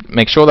going to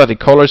make sure that the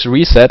color is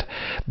reset,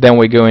 then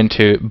we're going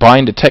to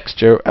bind the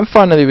texture, and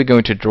finally we're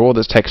going to draw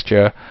this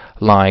texture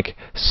like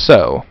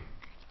so.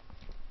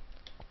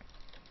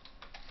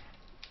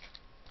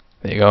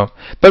 There you go.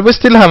 But we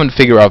still haven't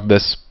figured out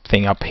this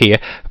thing up here,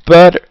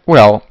 but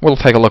well, we'll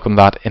take a look on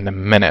that in a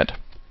minute.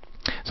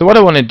 So what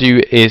I want to do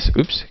is,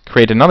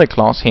 create another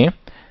class here.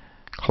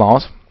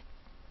 Class,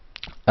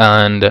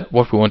 and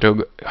what we want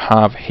to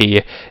have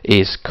here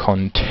is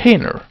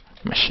container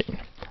machine.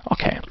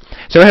 Okay,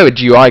 so we have a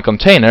GUI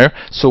container,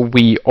 so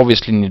we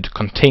obviously need a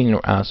container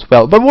as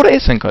well. But what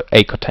is a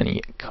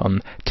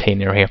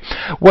container here?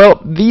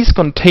 Well, these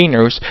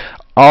containers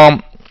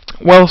are,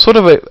 well, sort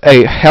of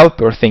a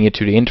helper thingy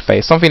to the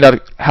interface, something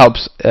that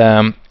helps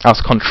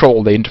us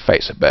control the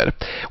interface a bit.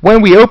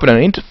 When we open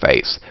an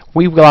interface,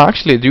 we will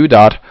actually do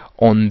that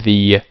on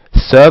the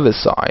server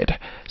side.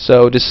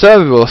 So the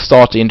server will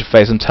start the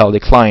interface and tell the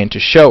client to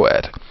show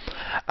it.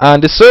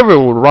 And the server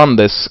will run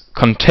this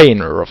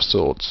container of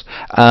sorts,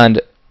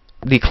 and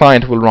the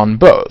client will run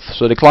both.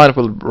 So the client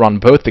will run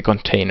both the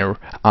container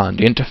and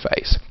the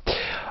interface.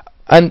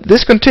 And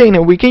this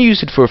container, we can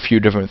use it for a few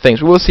different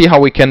things. We will see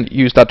how we can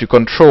use that to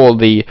control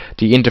the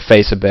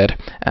interface a bit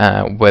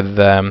with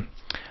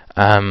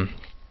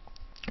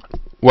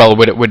well,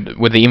 with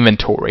the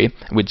inventory,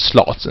 with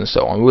slots and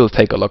so on. We'll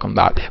take a look on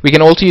that. We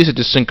can also use it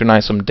to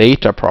synchronize some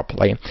data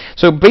properly.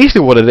 So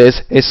basically what it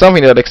is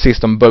something that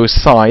exists on both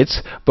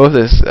sides, both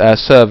the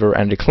server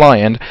and the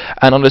client.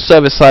 And on the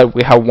server side,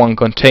 we have one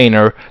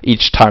container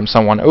each time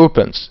someone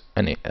opens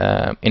an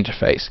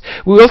interface.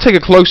 We will take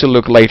a closer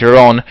look later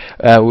on.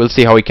 We'll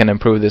see how we can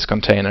improve this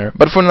container.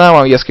 But for now,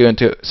 I'm just going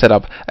to set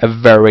up a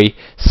very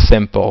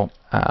simple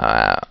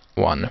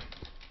one,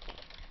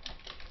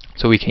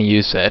 so we can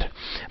use it.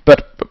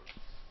 But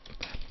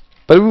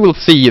we will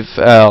see if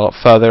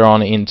further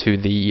on into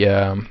the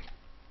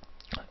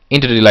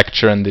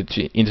lecture and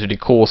into the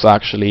course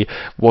actually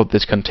what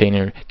this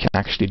container can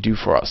actually do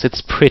for us.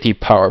 It's pretty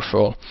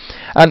powerful,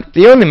 and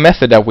the only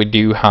method that we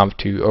do have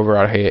to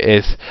override here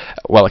is,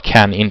 well,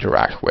 can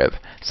interact with.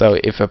 So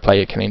if a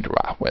player can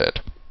interact with it.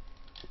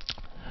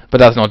 But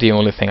that's not the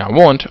only thing I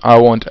want. I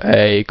want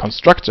a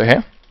constructor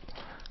here,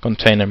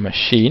 container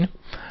machine,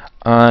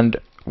 and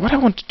what I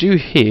want to do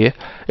here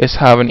is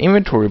have an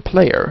inventory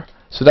player.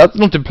 So that's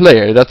not the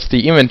player, that's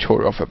the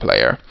inventory of a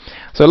player.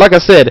 So like I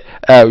said,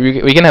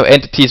 we can have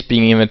entities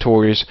being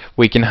inventories,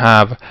 we can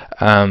have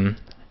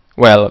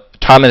well,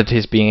 tile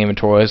entities being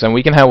inventories, and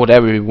we can have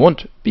whatever we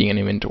want being an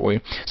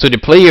inventory. So the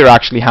player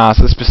actually has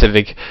a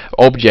specific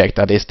object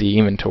that is the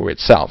inventory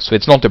itself. So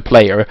it's not the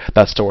player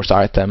that stores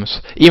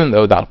items, even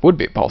though that would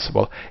be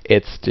possible.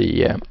 It's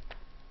the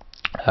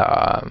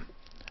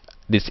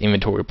this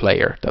inventory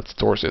player that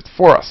stores it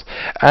for us.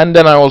 And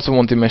then I also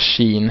want the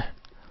machine,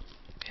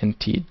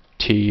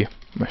 entity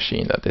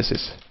machine, that this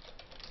is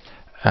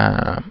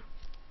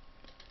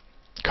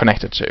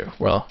connected to,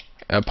 well,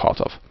 a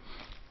part of.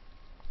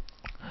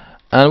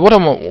 And what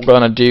I'm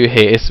gonna do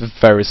here is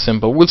very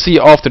simple. We'll see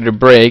after the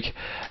break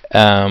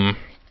how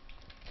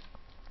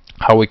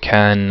we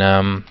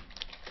can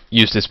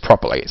use this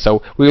properly.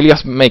 So we'll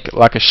just make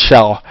like a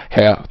shell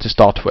here to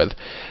start with.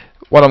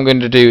 What I'm going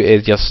to do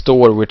is just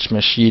store which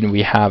machine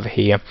we have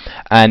here,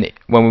 and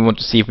when we want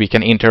to see if we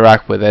can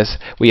interact with this,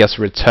 we just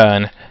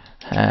return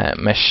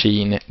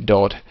machine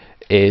dot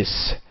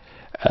is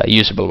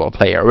usable by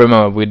player.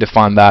 Remember, we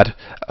defined that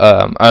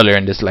earlier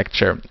in this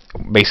lecture.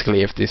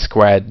 Basically, if the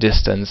squared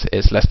distance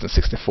is less than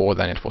 64,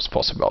 then it was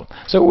possible.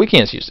 So we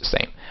can just use the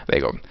same. There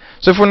you go.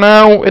 So for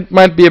now, it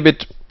might be a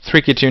bit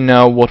tricky to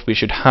know what we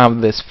should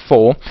have this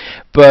for,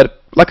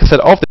 but like I said,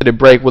 after the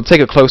break, we'll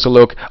take a closer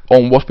look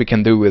on what we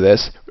can do with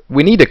this.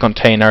 We need a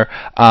container,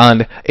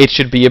 and it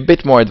should be a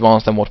bit more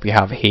advanced than what we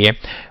have here,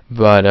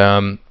 but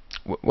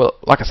well,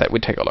 like I said, we'll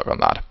take a look on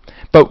that.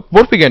 But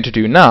what we're going to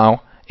do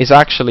now is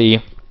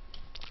actually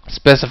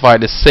specify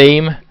the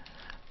same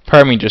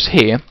parameters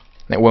here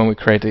when we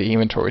create the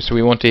inventory. So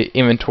we want the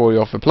inventory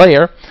of a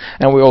player,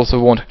 and we also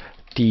want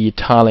the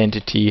tile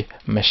entity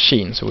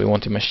machine, so we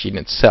want the machine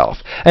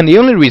itself. And the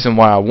only reason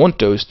why I want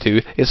those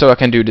two is so I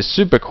can do the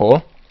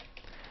supercall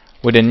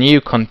with a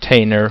new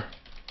container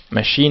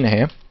machine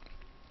here.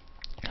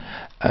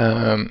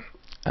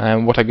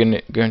 And what I'm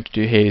going to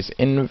do here is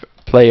in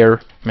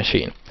player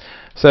machine.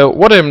 So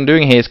what I'm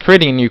doing here is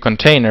creating a new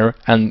container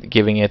and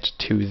giving it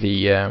to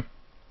the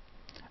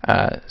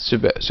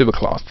super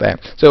class there.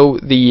 So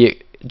the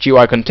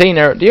GUI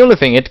container, the only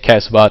thing it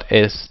cares about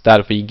is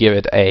that we give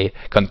it a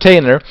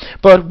container,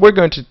 but we're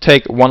going to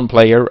take one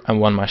player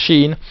and one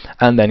machine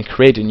and then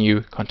create a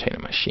new container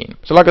machine.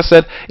 So like I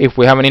said, if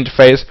we have an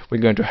interface,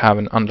 we're going to have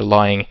an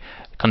underlying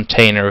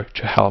container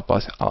to help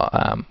us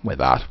with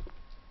that.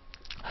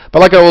 But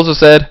like I also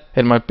said,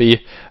 it might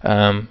be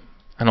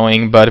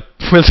annoying, but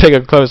we'll take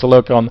a closer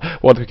look on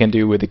what we can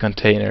do with the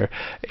container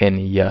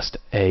in just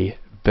a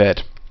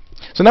bit.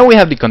 So now we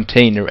have the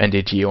container and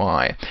the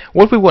GUI.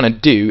 What we want to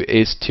do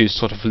is to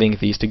sort of link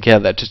these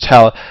together to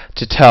tell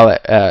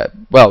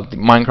well,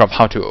 Minecraft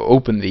how to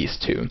open these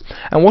two.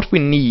 And what we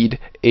need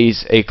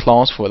is a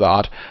class for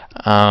that.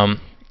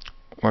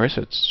 Where is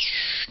it?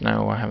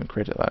 No, I haven't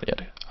created that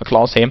yet. A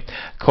class here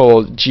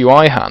called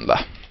GUI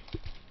handler.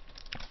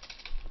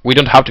 We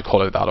don't have to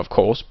call it that, of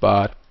course,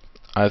 but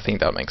I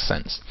think that makes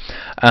sense.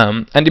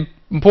 And the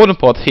important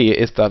part here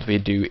is that we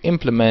do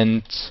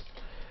implement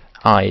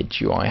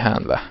GUI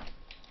handler.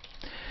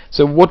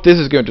 So what this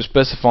is going to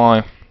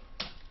specify,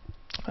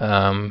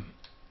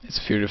 it's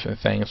a few different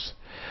things.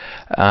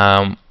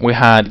 We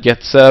had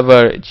get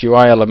server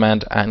GUI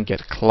element and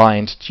get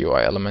client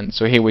GUI element.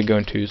 So here we're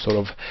going to sort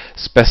of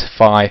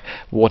specify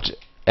what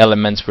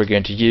elements we're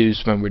going to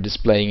use when we're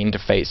displaying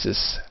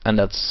interfaces, and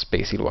that's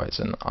basically why it's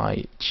an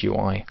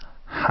GUI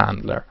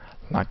handler,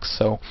 like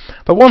so.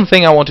 But one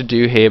thing I want to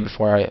do here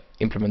before I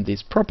implement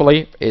these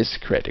properly is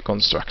create a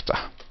constructor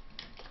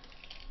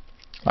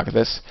like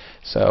this.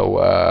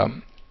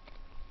 So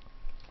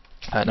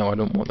no, I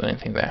don't want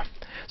anything there.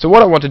 So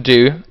what I want to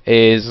do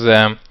is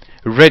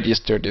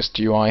register this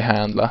GUI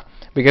handler,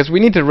 because we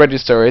need to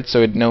register it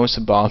so it knows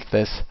about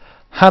this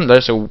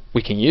handler so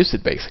we can use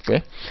it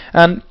basically.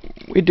 And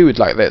we do it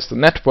like this: the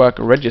network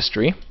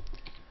registry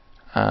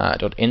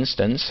dot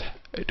instance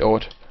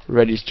dot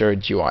register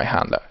GUI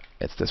handler.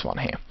 It's this one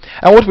here.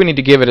 And what we need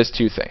to give it is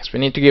two things. We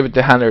need to give it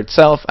the handler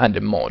itself and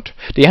the mod.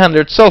 The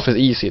handler itself is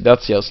easy,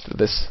 that's just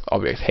this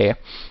object here.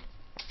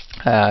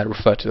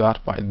 Refer to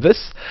that by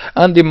this,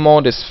 and the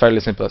mod is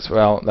fairly simple as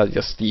well. That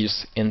just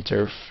use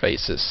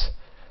interfaces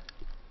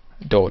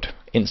dot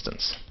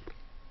instance,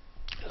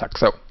 like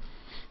so.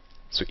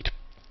 Sweet.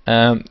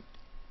 Then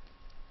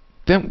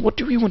what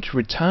do we want to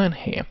return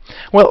here?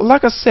 Well,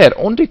 like I said,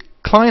 on the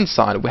client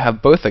side we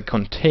have both a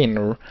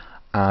container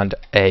and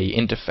a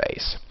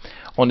interface.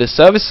 On the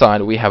server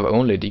side we have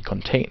only the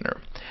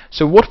container.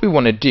 So what we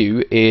want to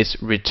do is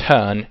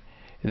return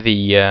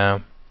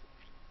the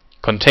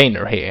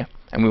container here,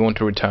 and we want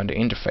to return the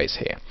interface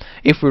here.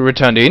 If we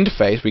return the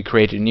interface, we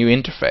create a new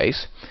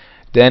interface.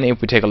 Then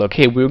if we take a look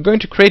here, we're going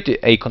to create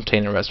a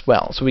container as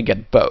well, so we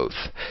get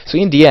both. So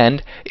in the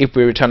end, if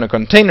we return a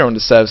container on the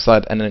server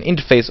side and an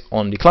interface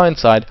on the client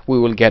side, we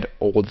will get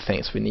all the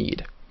things we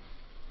need.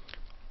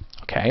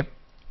 Okay.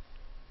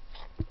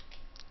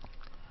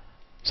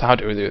 So how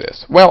do we do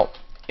this? Well,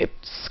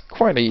 it's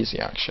quite easy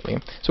actually.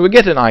 So we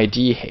get an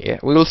ID here.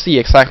 We will see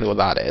exactly what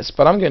that is,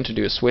 but I'm going to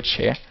do a switch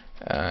here.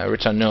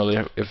 Return null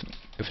if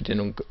it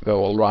didn't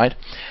go all right.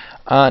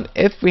 And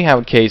if we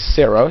have case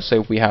 0,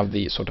 so if we have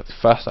the sort of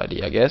first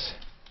ID, I guess,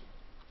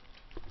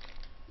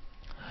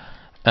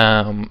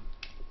 then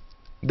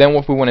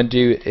what we want to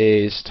do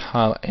is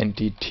tile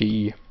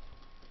entity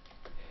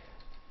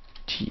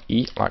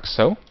te, like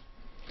so.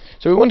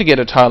 So we want to get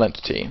a tile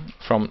entity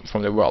from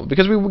the world,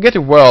 because we will get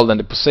a world and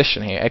the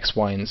position here, x,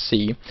 y, and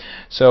z.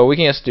 So we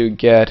can just do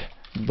get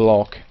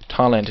block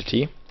tile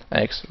entity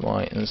x,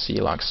 y, and z,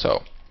 like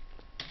so.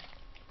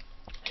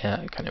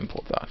 Yeah, I can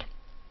import that.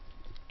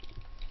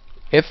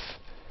 If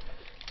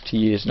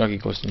t is not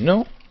equals to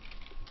no,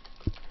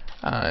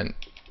 and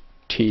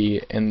t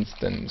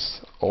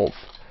instance of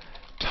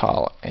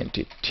tile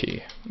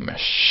entity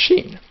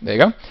machine. There you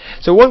go.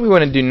 So what we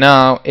want to do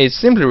now is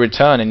simply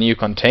return a new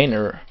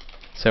container.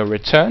 So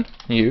return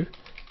new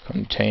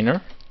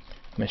container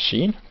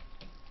machine.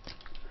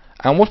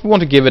 And what we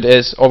want to give it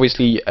is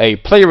obviously a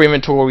player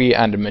inventory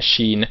and a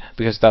machine,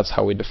 because that's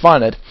how we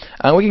define it.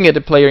 And we can get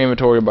the player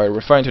inventory by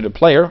referring to the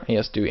player.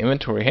 Yes, do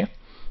inventory here.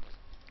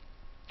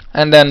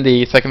 And then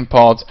the second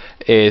part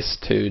is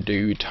to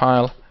do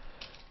tile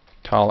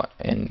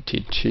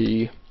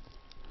entity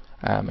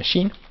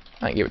machine,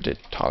 and give it the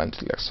tile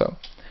entity like so.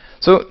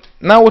 So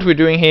now what we're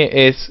doing here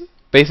is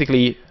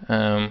basically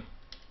have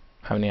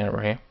an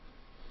error here.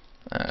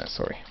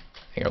 Sorry.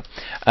 There you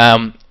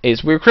go.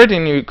 Is we're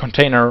creating a new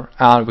container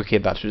and we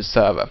give that to the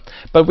server,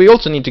 but we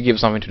also need to give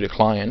something to the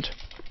client,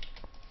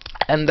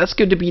 and that's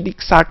going to be the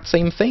exact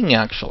same thing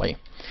actually.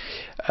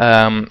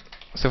 So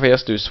if I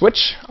just do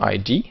switch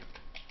ID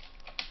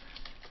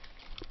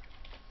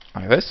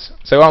like this,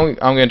 so I'm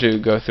going to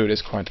go through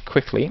this quite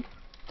quickly,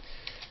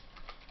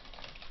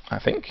 I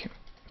think.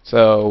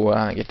 So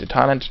get the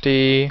tile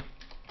entity.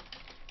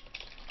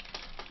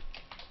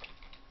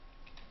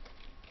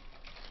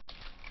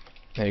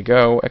 There you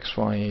go, X,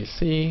 Y,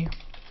 Z,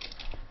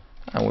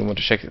 and we want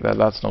to check that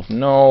that's not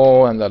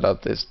null and that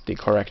that is the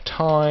correct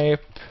type.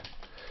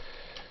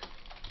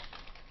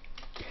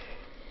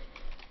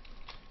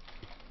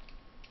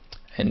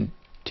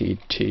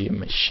 entity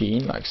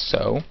machine, like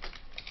so.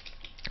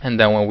 And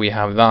then when we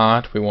have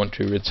that, we want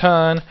to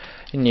return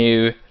a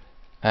new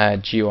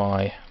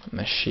GUI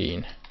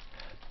machine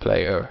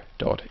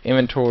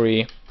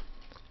player.inventory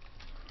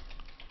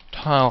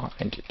tile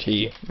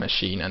entity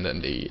machine, and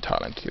then the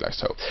tile entity, like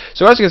so.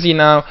 So as you can see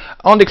now,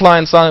 on the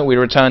client side we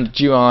return the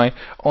GUI,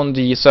 on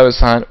the server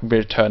side we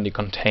return the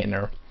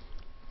container,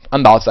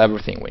 and that's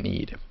everything we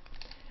need.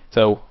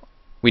 So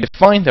we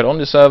define that on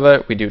the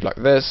server we do it like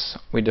this,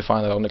 we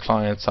define that on the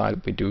client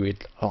side we do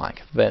it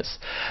like this.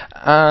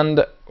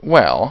 And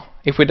well,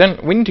 if we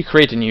don't, we need to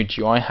create a new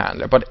GUI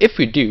handler, but if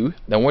we do,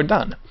 then we're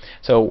done.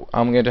 So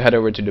I'm going to head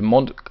over to the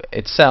mod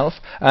itself,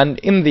 and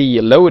in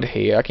the load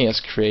here I can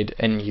just create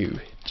a new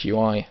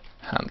GUI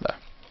handler.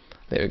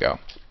 There we go.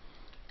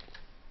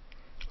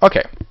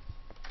 Okay.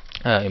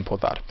 Import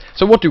that.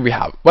 So what do we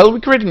have? Well,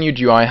 we create a new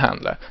GUI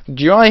handler. The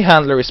GUI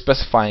handler is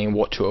specifying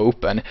what to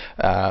open,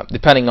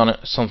 depending on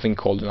something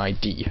called an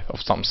ID of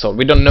some sort.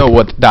 We don't know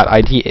what that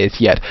ID is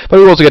yet, but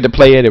we also get the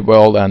player, the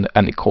world, and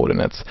the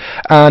coordinates.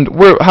 And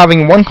we're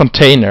having one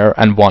container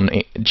and one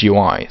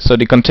GUI. So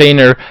the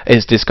container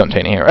is this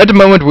container here. At the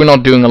moment, we're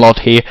not doing a lot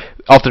here.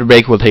 After the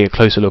break, we'll take a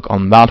closer look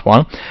on that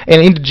one.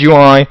 And in the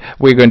GUI,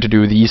 we're going to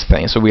do these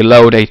things. So we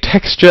load a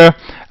texture,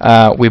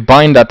 we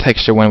bind that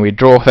texture when we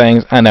draw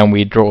things, and then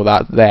we draw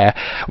that there.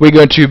 We're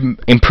going to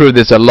improve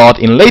this a lot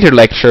in later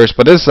lectures,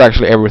 but this is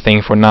actually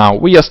everything for now.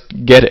 We just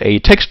get a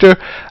texture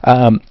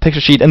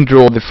sheet and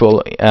draw the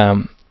full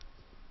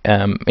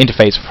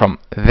interface from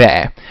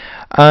there.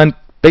 And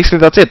basically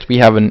that's it. We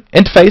have an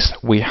interface,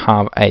 we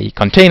have a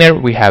container,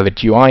 we have a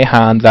GUI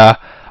handler,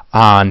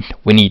 and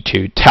we need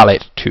to tell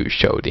it to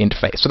show the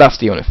interface. So that's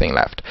the only thing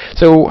left.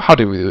 So how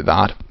do we do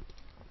that?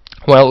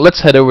 Well,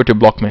 let's head over to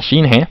block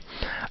machine here,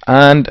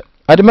 and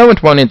at the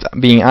moment when it's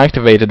being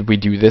activated we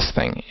do this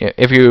thing.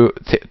 If you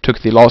took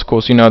the last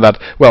course, you know that,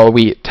 well,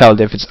 we tell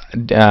it if it's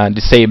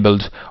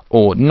disabled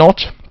or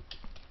not.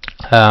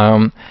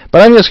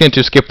 But I'm just going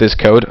to skip this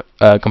code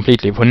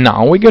completely for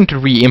now. We're going to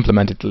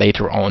re-implement it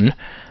later on,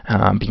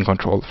 being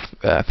controlled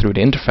through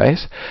the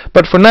interface.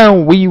 But for now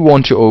we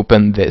want to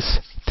open this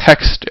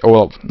text,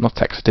 well, not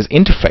text, this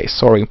interface,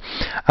 sorry.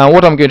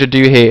 What I'm going to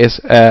do here is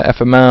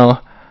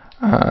fml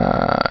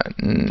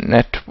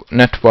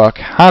network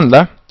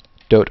handler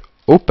dot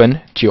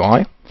open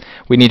GUI.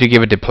 We need to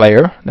give it the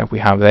player that we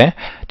have there,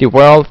 the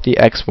world, the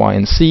X, Y,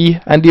 and Z,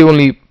 and the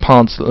only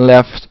parts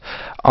left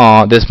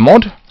are this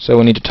mod. So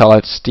we need to tell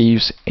it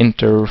Steve's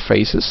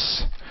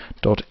interfaces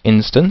dot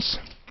instance,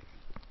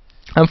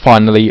 and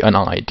finally an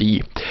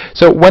ID.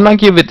 So when I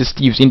give it the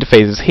Steve's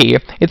interfaces here,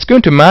 it's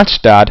going to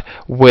match that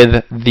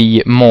with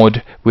the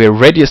mod we're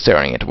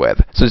registering it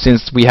with. So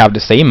since we have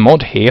the same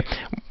mod here,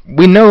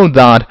 we know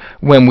that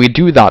when we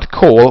do that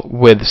call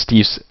with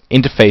Steve's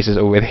interfaces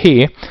over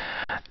here,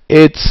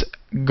 it's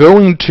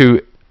going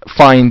to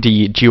find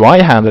the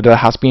GUI handler that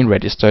has been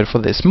registered for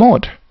this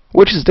mod,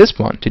 which is this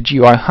one, the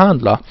GUI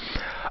handler.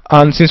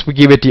 And since we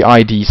give it the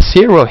ID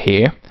 0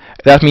 here,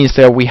 that means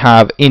that we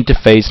have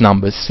interface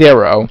number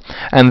 0,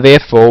 and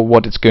therefore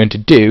what it's going to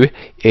do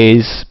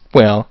is,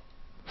 well,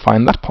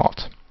 find that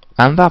part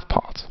and that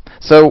part.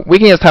 So we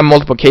can just have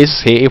multiple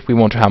cases here if we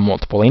want to have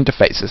multiple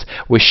interfaces.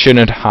 We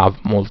shouldn't have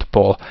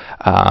multiple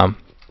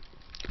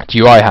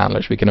GUI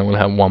handlers. We can only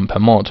have one per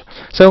mod.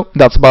 So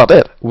that's about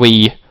it.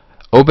 We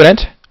open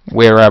it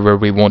wherever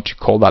we want to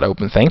call that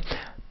open thing,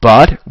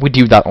 but we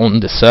do that on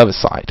the server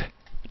side.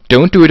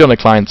 Don't do it on the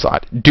client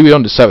side. Do it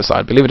on the server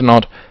side. Believe it or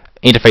not,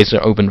 interfaces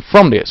are open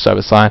from the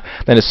server side,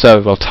 then the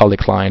server will tell the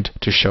client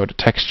to show the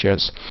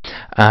textures.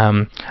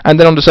 And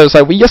then on the server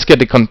side we just get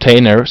the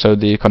container, so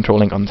the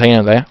controlling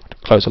container there,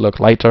 closer look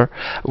later,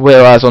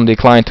 whereas on the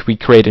client we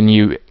create a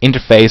new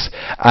interface,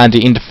 and the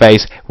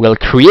interface will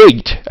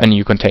create a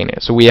new container.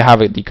 So we have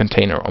the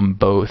container on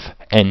both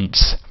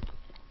ends,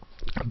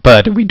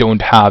 but we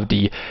don't have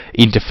the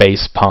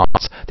interface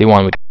part, the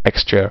one with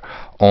texture,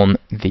 on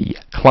the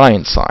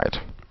client side.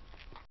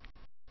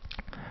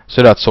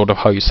 So that's sort of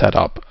how you set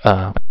up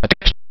a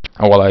texture,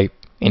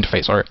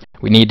 interface. Sorry,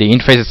 we need the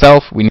interface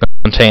itself, we need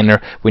a container,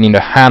 we need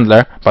a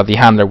handler, but the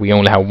handler we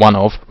only have one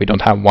of. We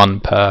don't have one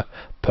per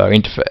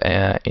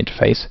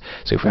interface.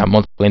 So if we have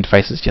multiple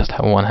interfaces, just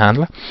have one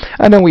handler,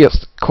 and then we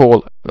just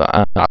call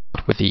that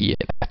with the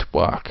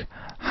network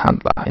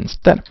handler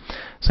instead.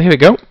 So here we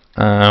go.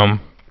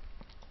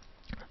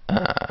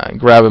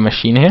 Grab a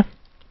machine here,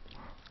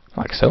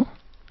 like so.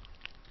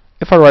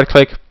 If I right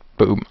click,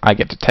 boom, I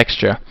get the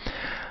texture.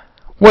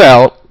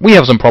 Well, we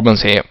have some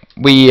problems here.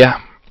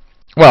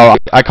 Well,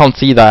 I can't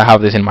see that I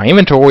have this in my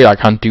inventory. I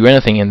can't do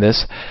anything in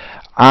this,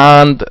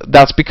 and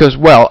that's because,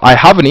 well, I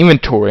have an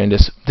inventory in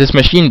this. This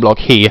machine block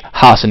here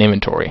has an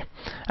inventory.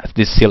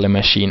 This silly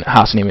machine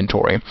has an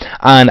inventory,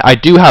 and I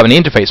do have an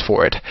interface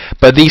for it,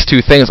 but these two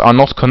things are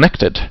not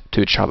connected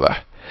to each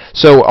other.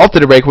 So after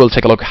the break we'll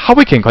take a look how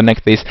we can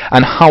connect this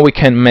and how we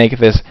can make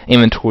this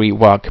inventory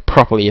work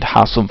properly. It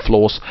has some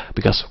flaws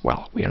because,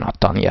 well, we are not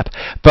done yet.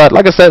 But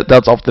like I said,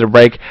 that's after the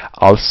break.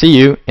 I'll see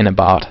you in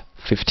about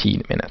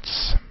 15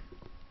 minutes.